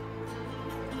here.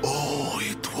 Oh,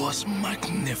 it was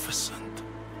magnificent.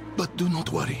 But do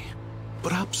not worry.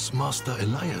 Perhaps Master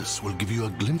Elias will give you a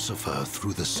glimpse of her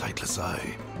through the sightless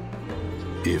eye.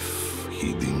 If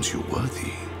he deems you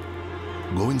worthy,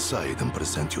 go inside and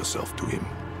present yourself to him.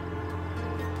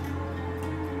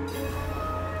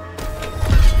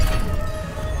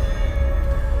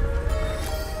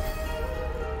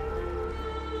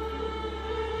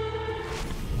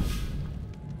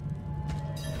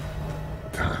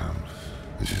 Damn,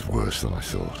 this is worse than I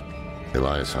thought.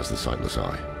 Elias has the sightless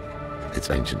eye. It's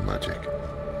ancient magic.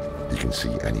 You can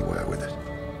see anywhere with it.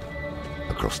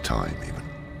 Across time, even.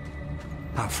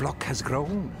 Our flock has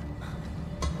grown.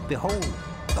 Behold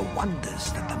the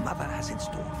wonders that the Mother has in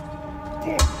store.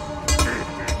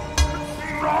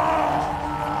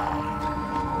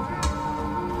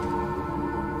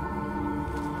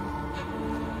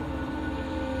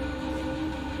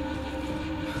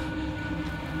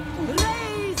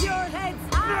 Raise your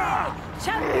heads high,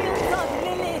 champions of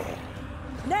Lilith!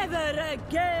 Never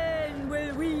again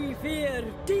will we fear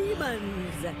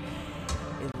demons.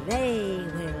 They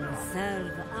will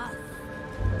serve us.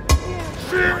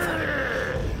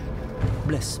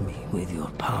 Bless me with your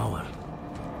power,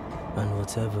 and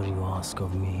whatever you ask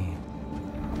of me,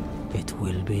 it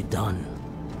will be done.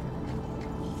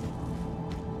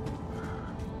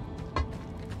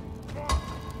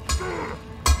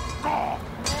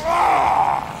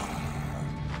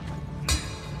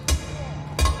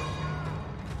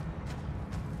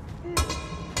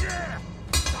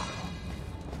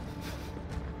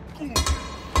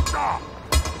 Go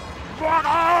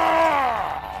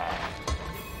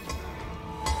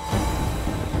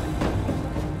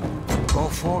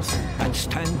forth and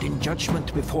stand in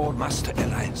judgment before Master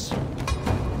Elias.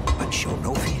 But show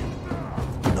no fear,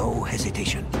 no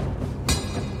hesitation.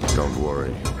 Don't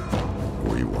worry.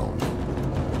 We won't.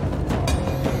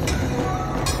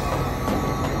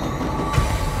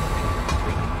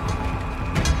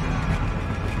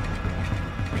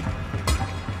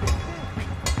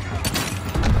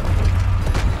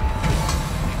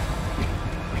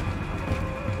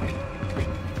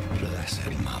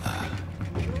 Blessed Mother,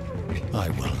 I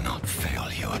will not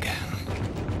fail you again.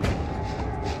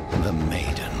 The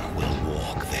maiden will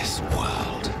walk this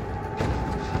world.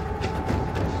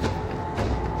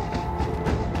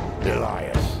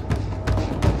 Elias.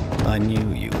 I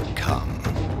knew you would come,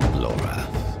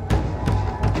 Lorath.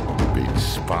 Been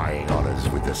spying on us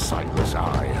with the sightless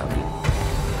eye, have you?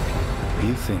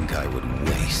 You think I would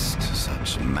waste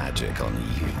such magic on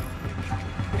you?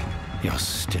 You're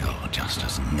still just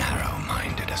as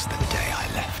narrow-minded as the day I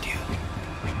left you.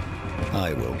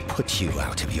 I will put you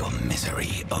out of your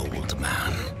misery, old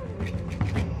man.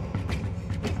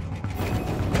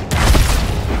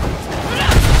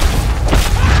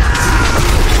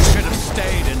 Should have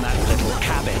stayed in that little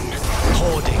cabin,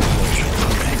 hoarding your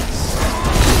regrets.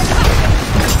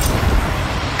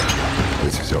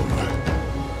 This is over.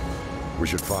 We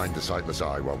should find the sightless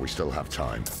eye while we still have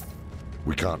time.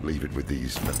 We can't leave it with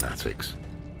these fanatics.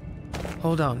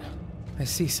 Hold on. I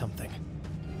see something.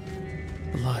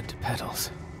 Blood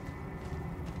petals.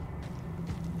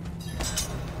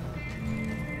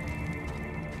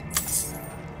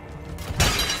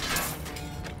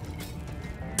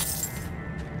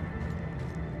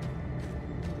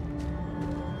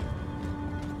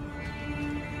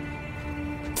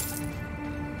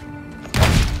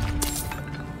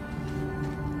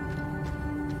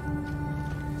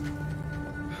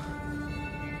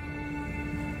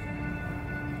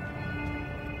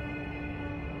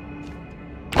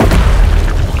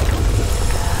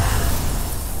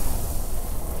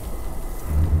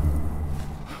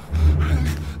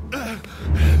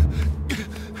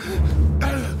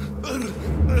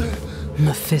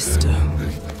 Mephisto,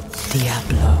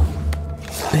 Diablo,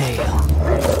 Baal.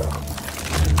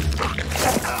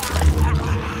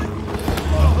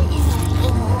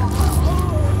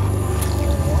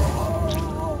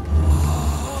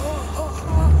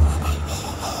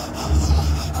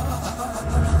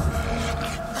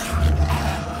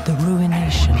 The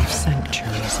ruination of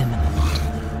Sanctuary is imminent,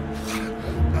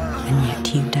 and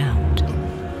yet you doubt.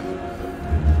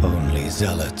 Only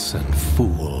zealots and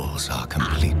fools are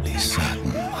completely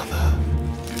certain, Mother.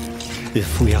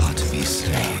 If we are to be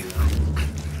saved,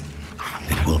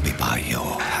 it will be by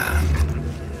your hand.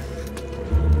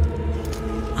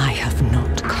 I have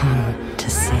not come to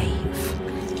save,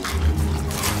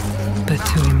 but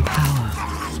to empower.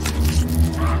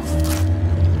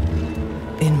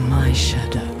 In my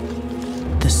shadow,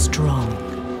 the strong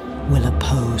will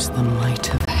oppose the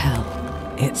might of hell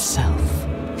itself.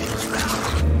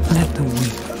 Let the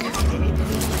weak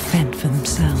fend for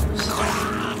themselves.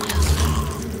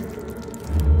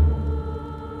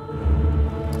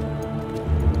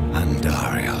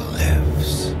 Andaria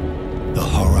lives. The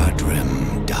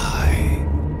Horadrim die.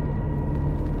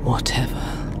 Whatever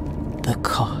the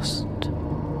cost.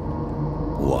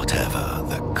 Whatever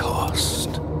the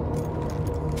cost.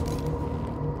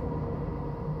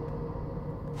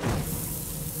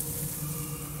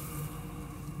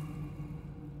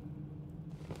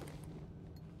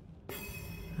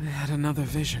 I had another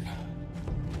vision.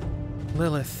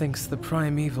 Lilith thinks the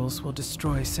primevals will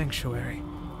destroy Sanctuary,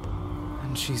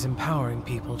 and she's empowering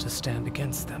people to stand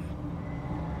against them.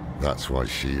 That's why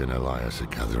she and Elias are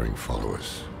gathering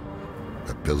followers.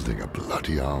 They're building a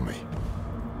bloody army.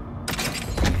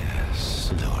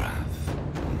 Yes, Lorath.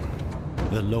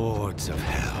 The Lords of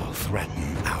Hell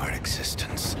threaten our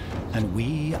existence, and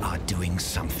we are doing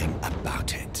something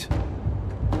about it.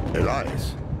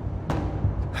 Elias?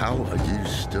 How are you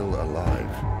still alive?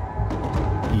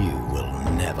 You will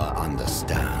never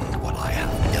understand what I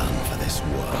have done for this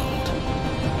world.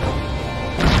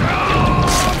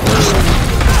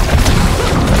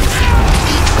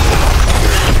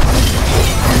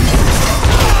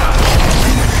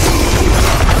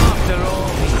 After all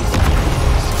these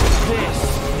years,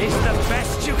 this is the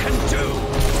best you can do.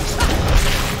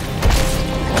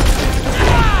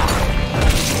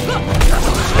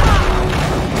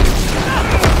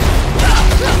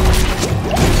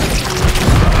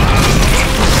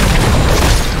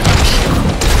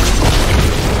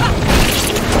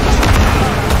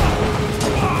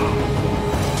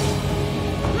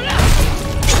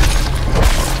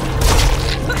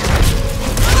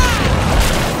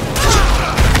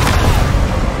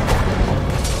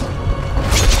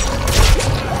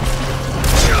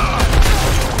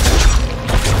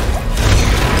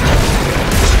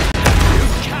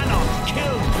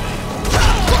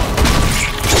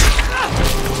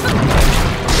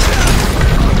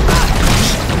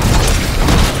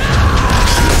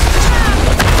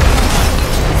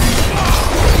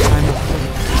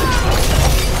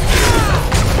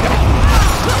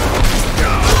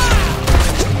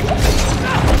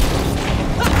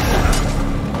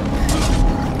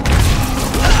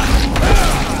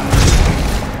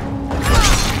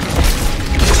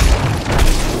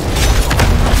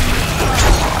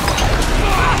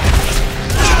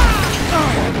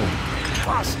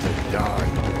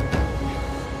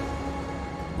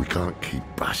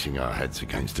 bashing our heads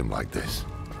against him like this.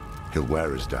 He'll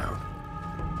wear us down.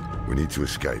 We need to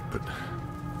escape, but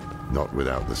not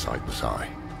without the sightless eye.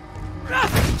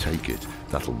 If we can take it,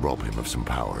 that'll rob him of some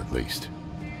power at least.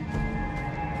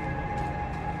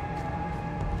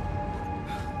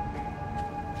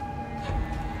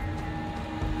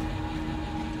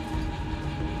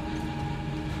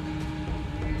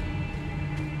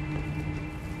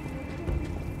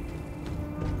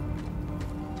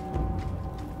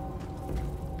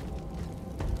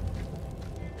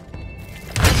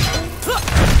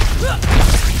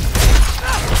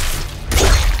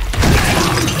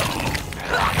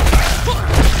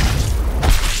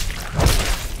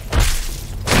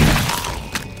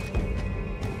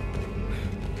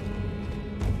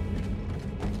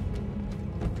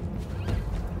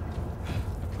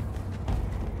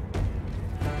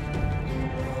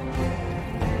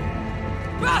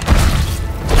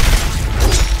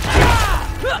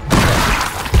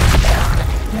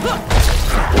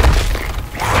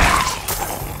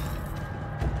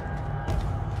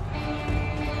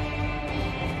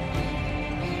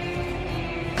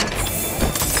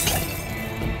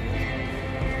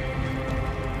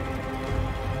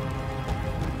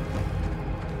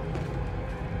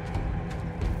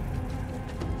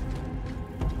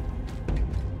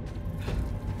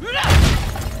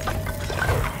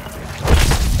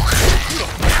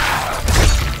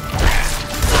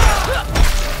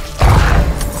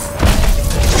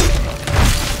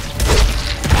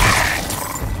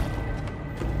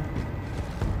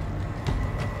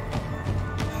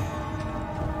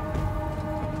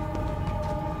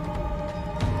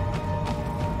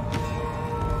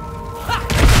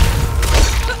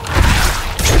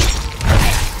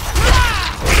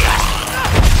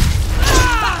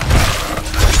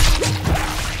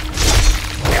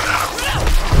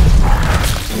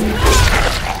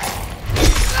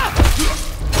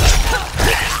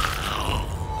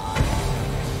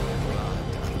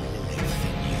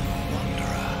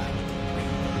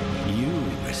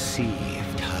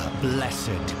 Received her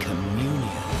blessed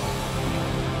communion.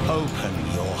 Open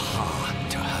your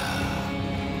heart to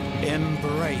her.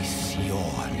 Embrace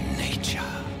your nature.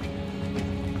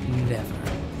 Never.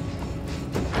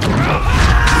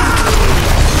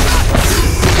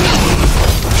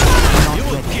 You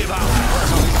will give up.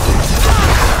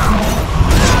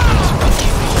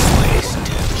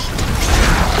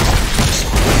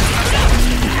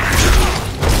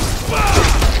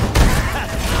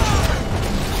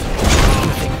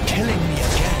 Killing me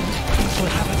again will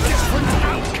have a different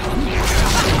outcome.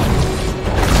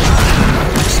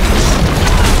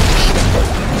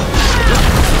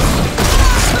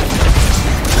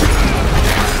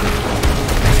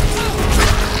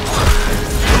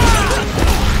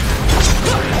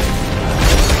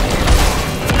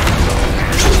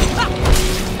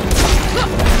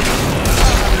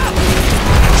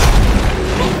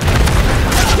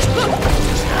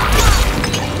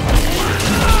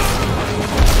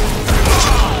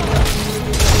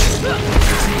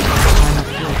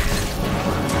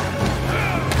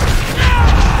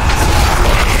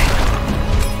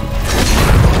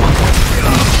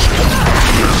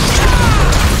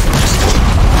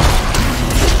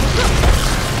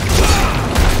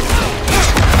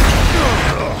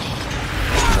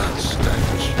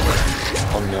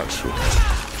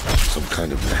 Some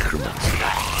kind of necromancy.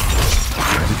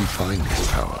 Where did he find this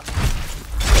power?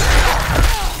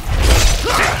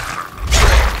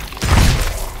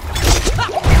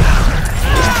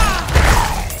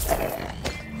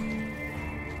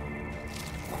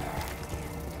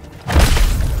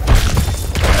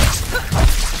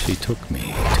 She took me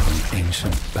to an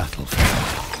ancient battlefield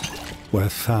where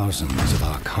thousands of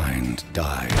our kind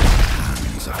died at the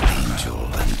hands of angel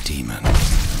and demon.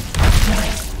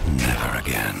 Never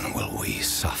again will we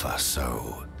suffer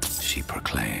so, she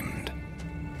proclaimed.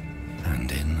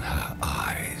 And in her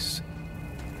eyes,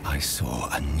 I saw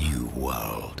a new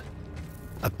world.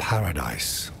 A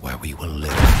paradise where we will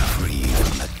live free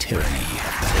from the tyranny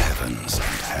of the heavens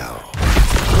and hell.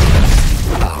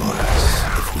 Ours,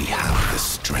 if we have the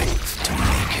strength to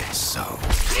make it so.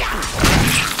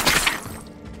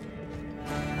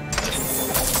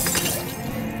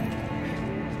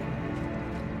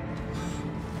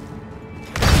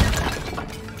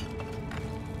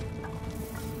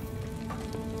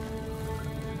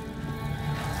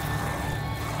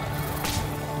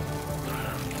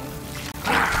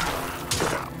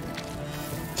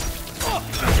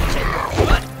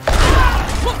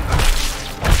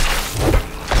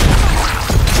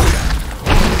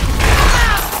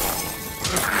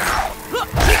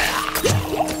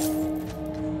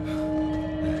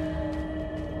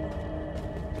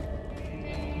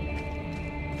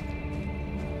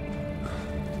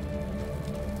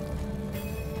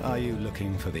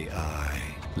 for the eye,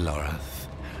 Lorath.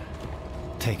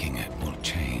 Taking it will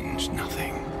change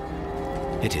nothing.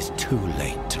 It is too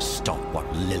late to stop what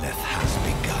Lilith has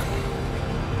begun.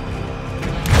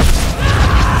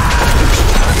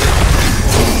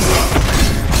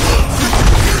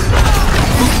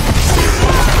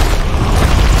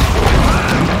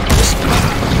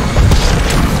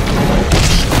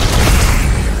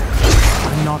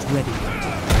 I'm not ready yet.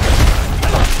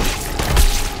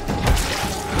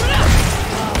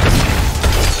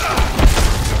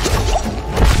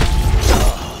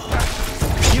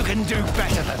 You can do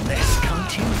better than this,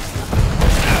 can't you?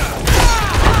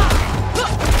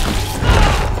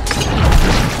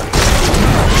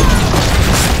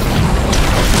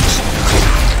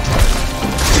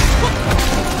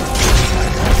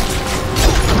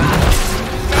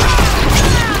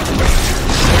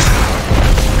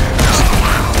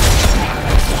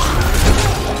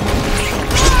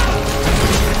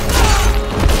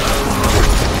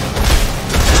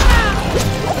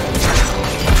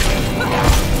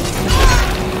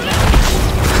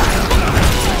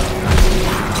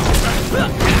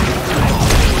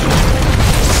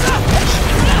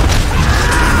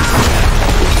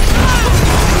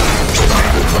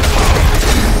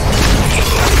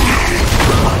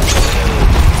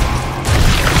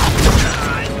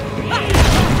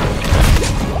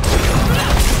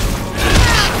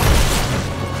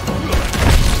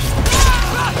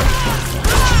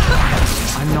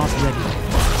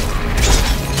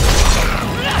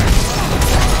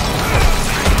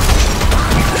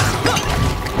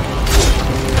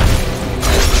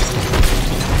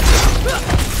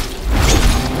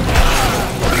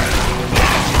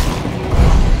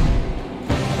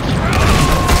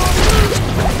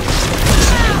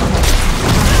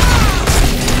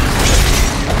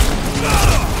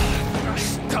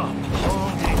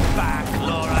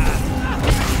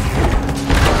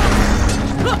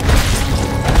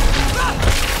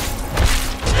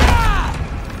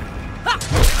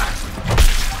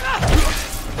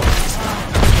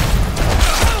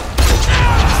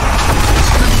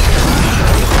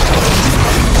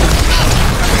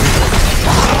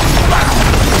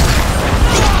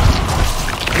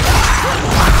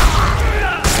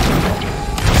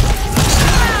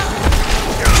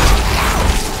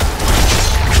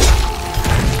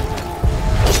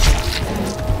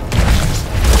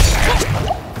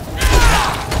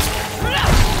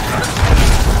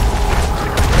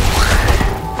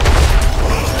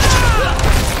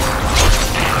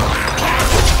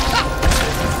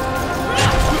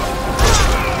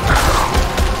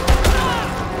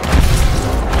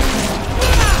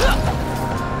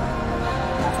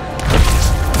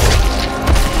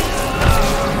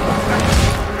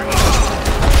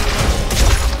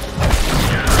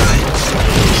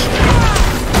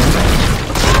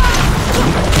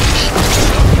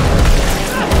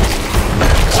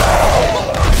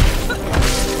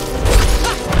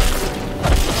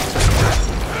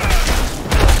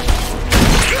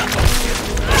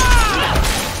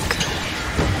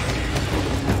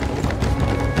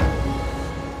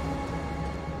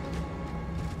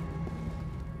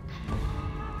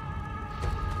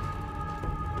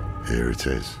 Here it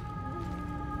is.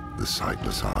 The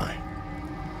Sightless Eye.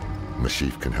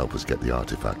 Mashif can help us get the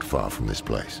artifact far from this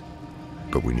place.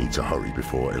 But we need to hurry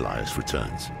before Elias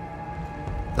returns.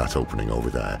 That opening over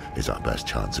there is our best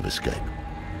chance of escape.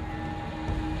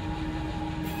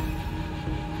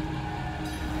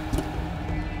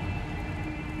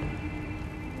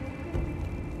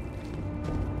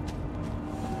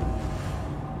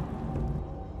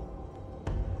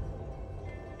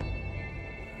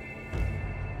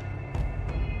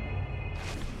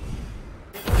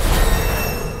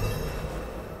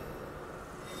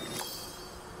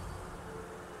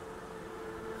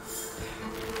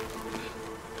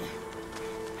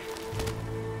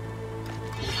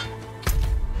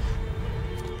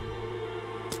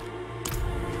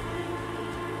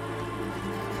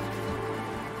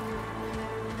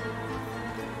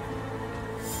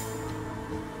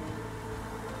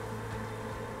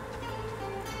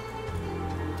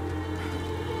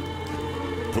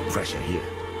 Put pressure here.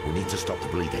 We need to stop the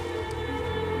bleeding.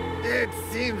 It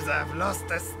seems I've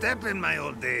lost a step in my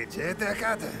old age, eh,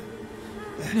 Takata?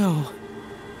 No.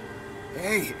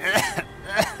 Hey,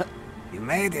 you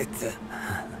made it.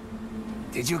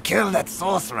 Did you kill that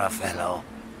sorcerer fellow?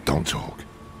 Don't talk.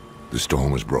 The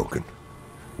storm was broken.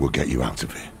 We'll get you out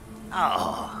of here.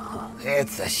 Oh,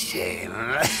 it's a shame.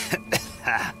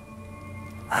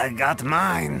 I got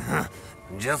mine.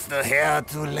 Just a hair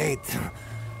too late.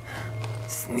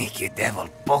 Sneaky devil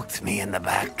poked me in the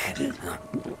back.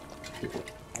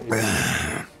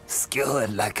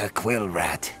 Skewered like a quill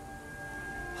rat.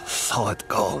 So it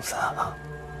goes, huh?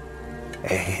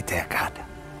 Eh, Deckard?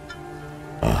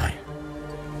 Aye.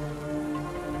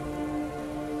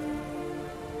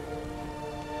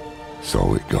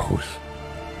 So it goes.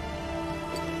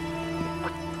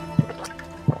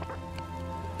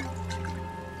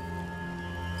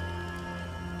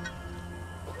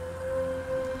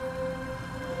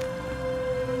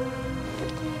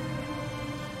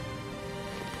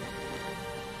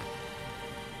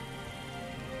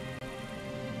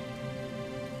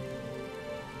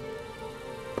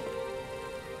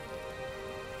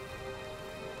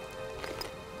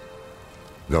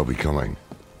 They'll be coming.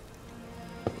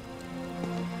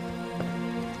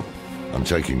 I'm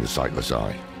taking the Sightless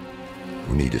Eye.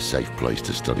 We need a safe place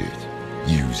to study it.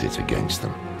 Use it against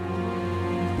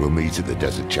them. We'll meet at the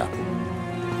Desert Chapel.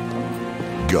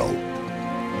 Go.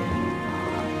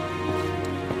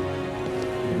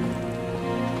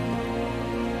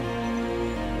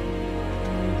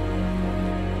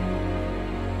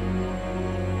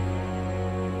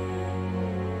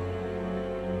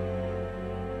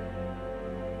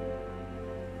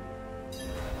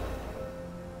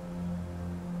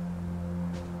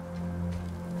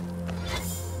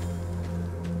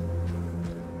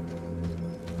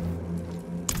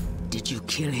 Did you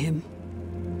kill him?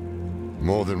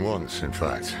 More than once, in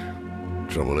fact.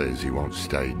 Trouble is, he won't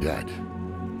stay dead.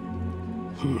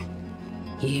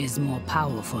 He is more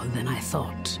powerful than I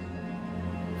thought.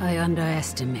 I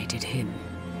underestimated him.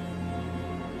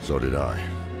 So did I.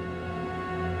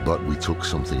 But we took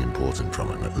something important from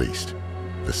him, at least.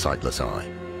 The Sightless Eye.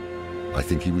 I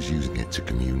think he was using it to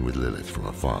commune with Lilith from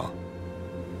afar.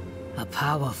 A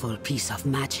powerful piece of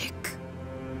magic.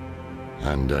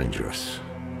 And dangerous.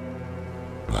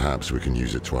 Perhaps we can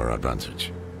use it to our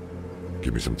advantage.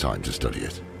 Give me some time to study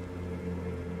it.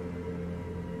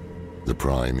 The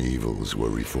prime evils were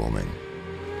reforming.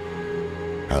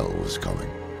 Hell was coming.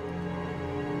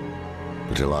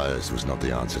 But Elias was not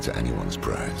the answer to anyone's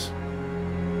prayers.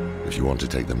 If you want to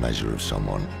take the measure of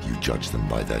someone, you judge them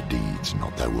by their deeds,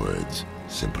 not their words.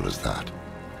 Simple as that.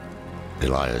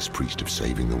 Elias preached of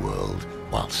saving the world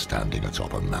while standing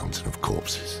atop a mountain of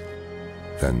corpses.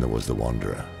 Then there was the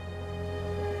Wanderer.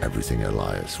 Everything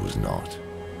Elias was not.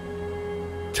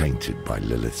 Tainted by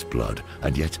Lilith's blood,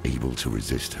 and yet able to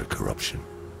resist her corruption.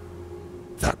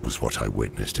 That was what I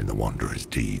witnessed in the Wanderer's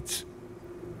deeds.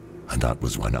 And that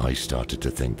was when I started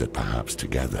to think that perhaps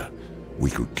together,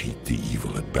 we could keep the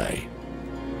evil at bay.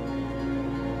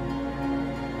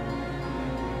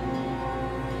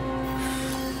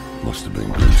 Must have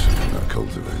been gruesome in that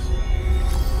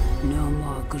cultivate. No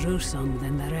more gruesome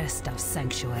than the rest of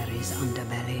Sanctuary's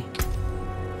underbelly.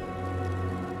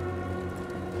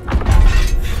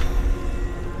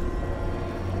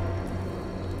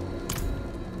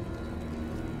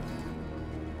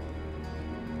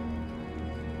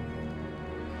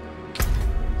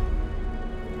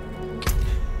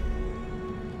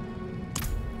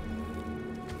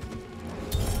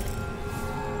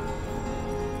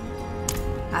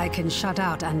 I can shut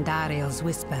out Andariel's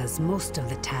whispers most of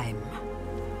the time,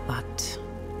 but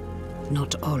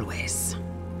not always.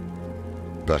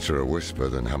 Better a whisper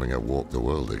than having her walk the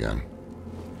world again.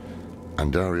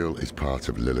 Andariel is part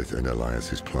of Lilith and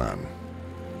Elias's plan.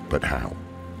 But how?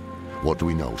 What do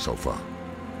we know so far?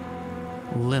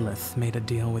 Lilith made a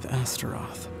deal with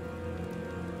Astaroth.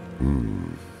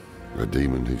 A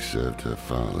demon who served her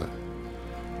father.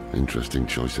 Interesting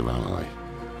choice of ally.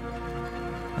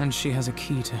 And she has a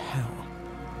key to hell.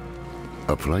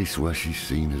 A place where she's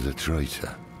seen as a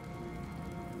traitor.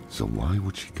 So why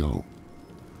would she go?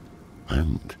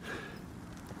 And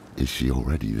is she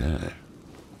already there?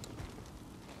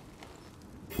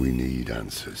 We need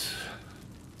answers.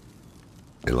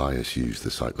 Elias used the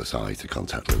Sightless Eye to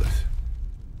contact Lilith.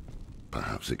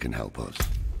 Perhaps it can help us.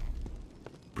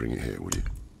 Bring it here, will you?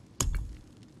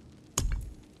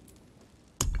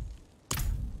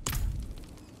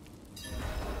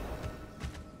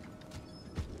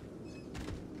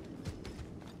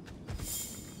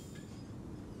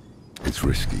 It's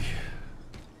risky,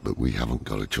 but we haven't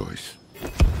got a choice.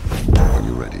 When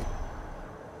you're ready,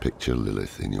 picture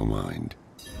Lilith in your mind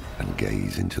and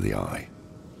gaze into the eye.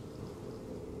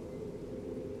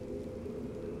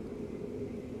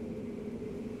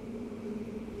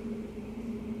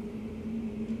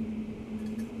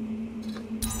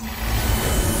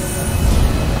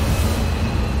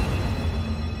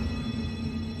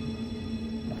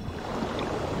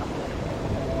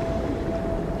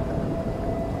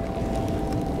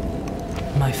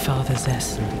 My father's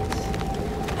essence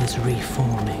is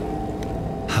reforming.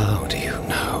 How do you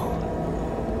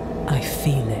know? I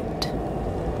feel it.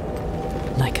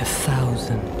 like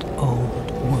 1,000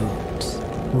 old wounds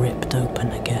ripped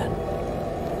open again.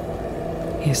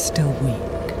 He is still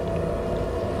weak,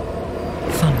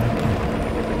 vulnerable.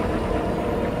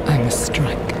 I must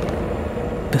strike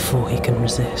before he can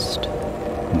resist.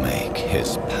 Make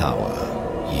his power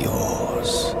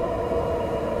yours.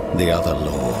 The other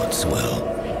lords will.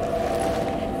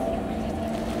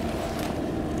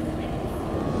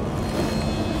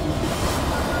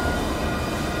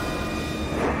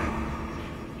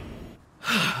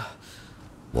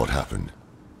 What happened?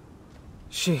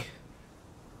 She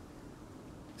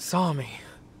saw me.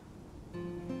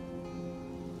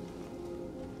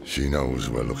 She knows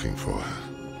we're looking for her.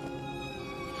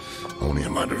 Only a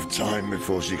matter of time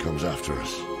before she comes after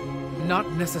us.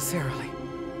 Not necessarily.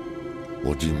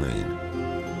 What do you mean?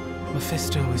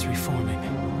 Mephisto is reforming.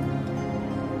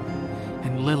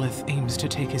 And Lilith aims to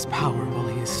take his power while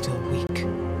he is still weak.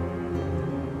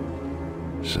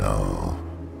 So,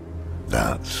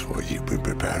 that's what you've been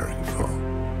preparing for.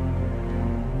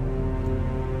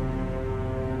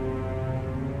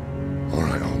 All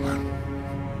right, old man.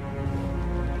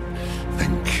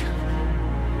 Think.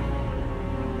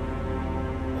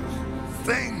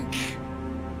 Think!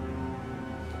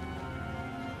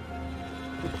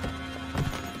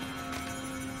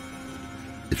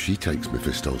 If she takes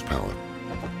Mephisto's power,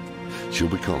 she'll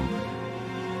become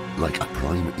like a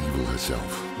prime evil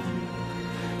herself.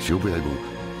 She'll be able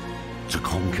to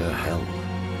conquer hell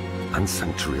and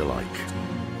sanctuary alike.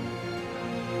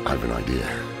 I have an idea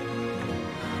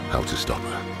how to stop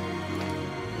her.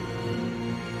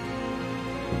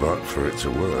 But for it to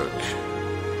work,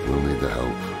 we'll need the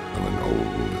help of an old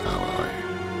ally.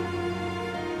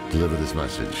 Deliver this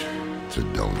message to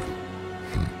Donan.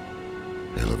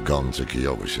 He'll have gone to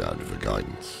Kyovashad for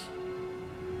guidance.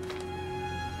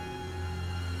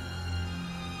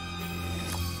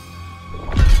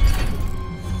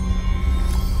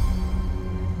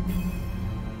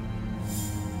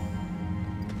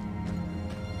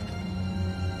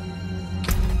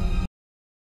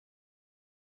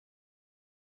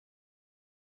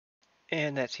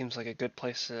 And that seems like a good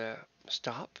place to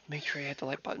stop. Make sure you hit the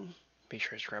like button. Be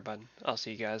sure to subscribe button. I'll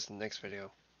see you guys in the next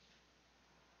video.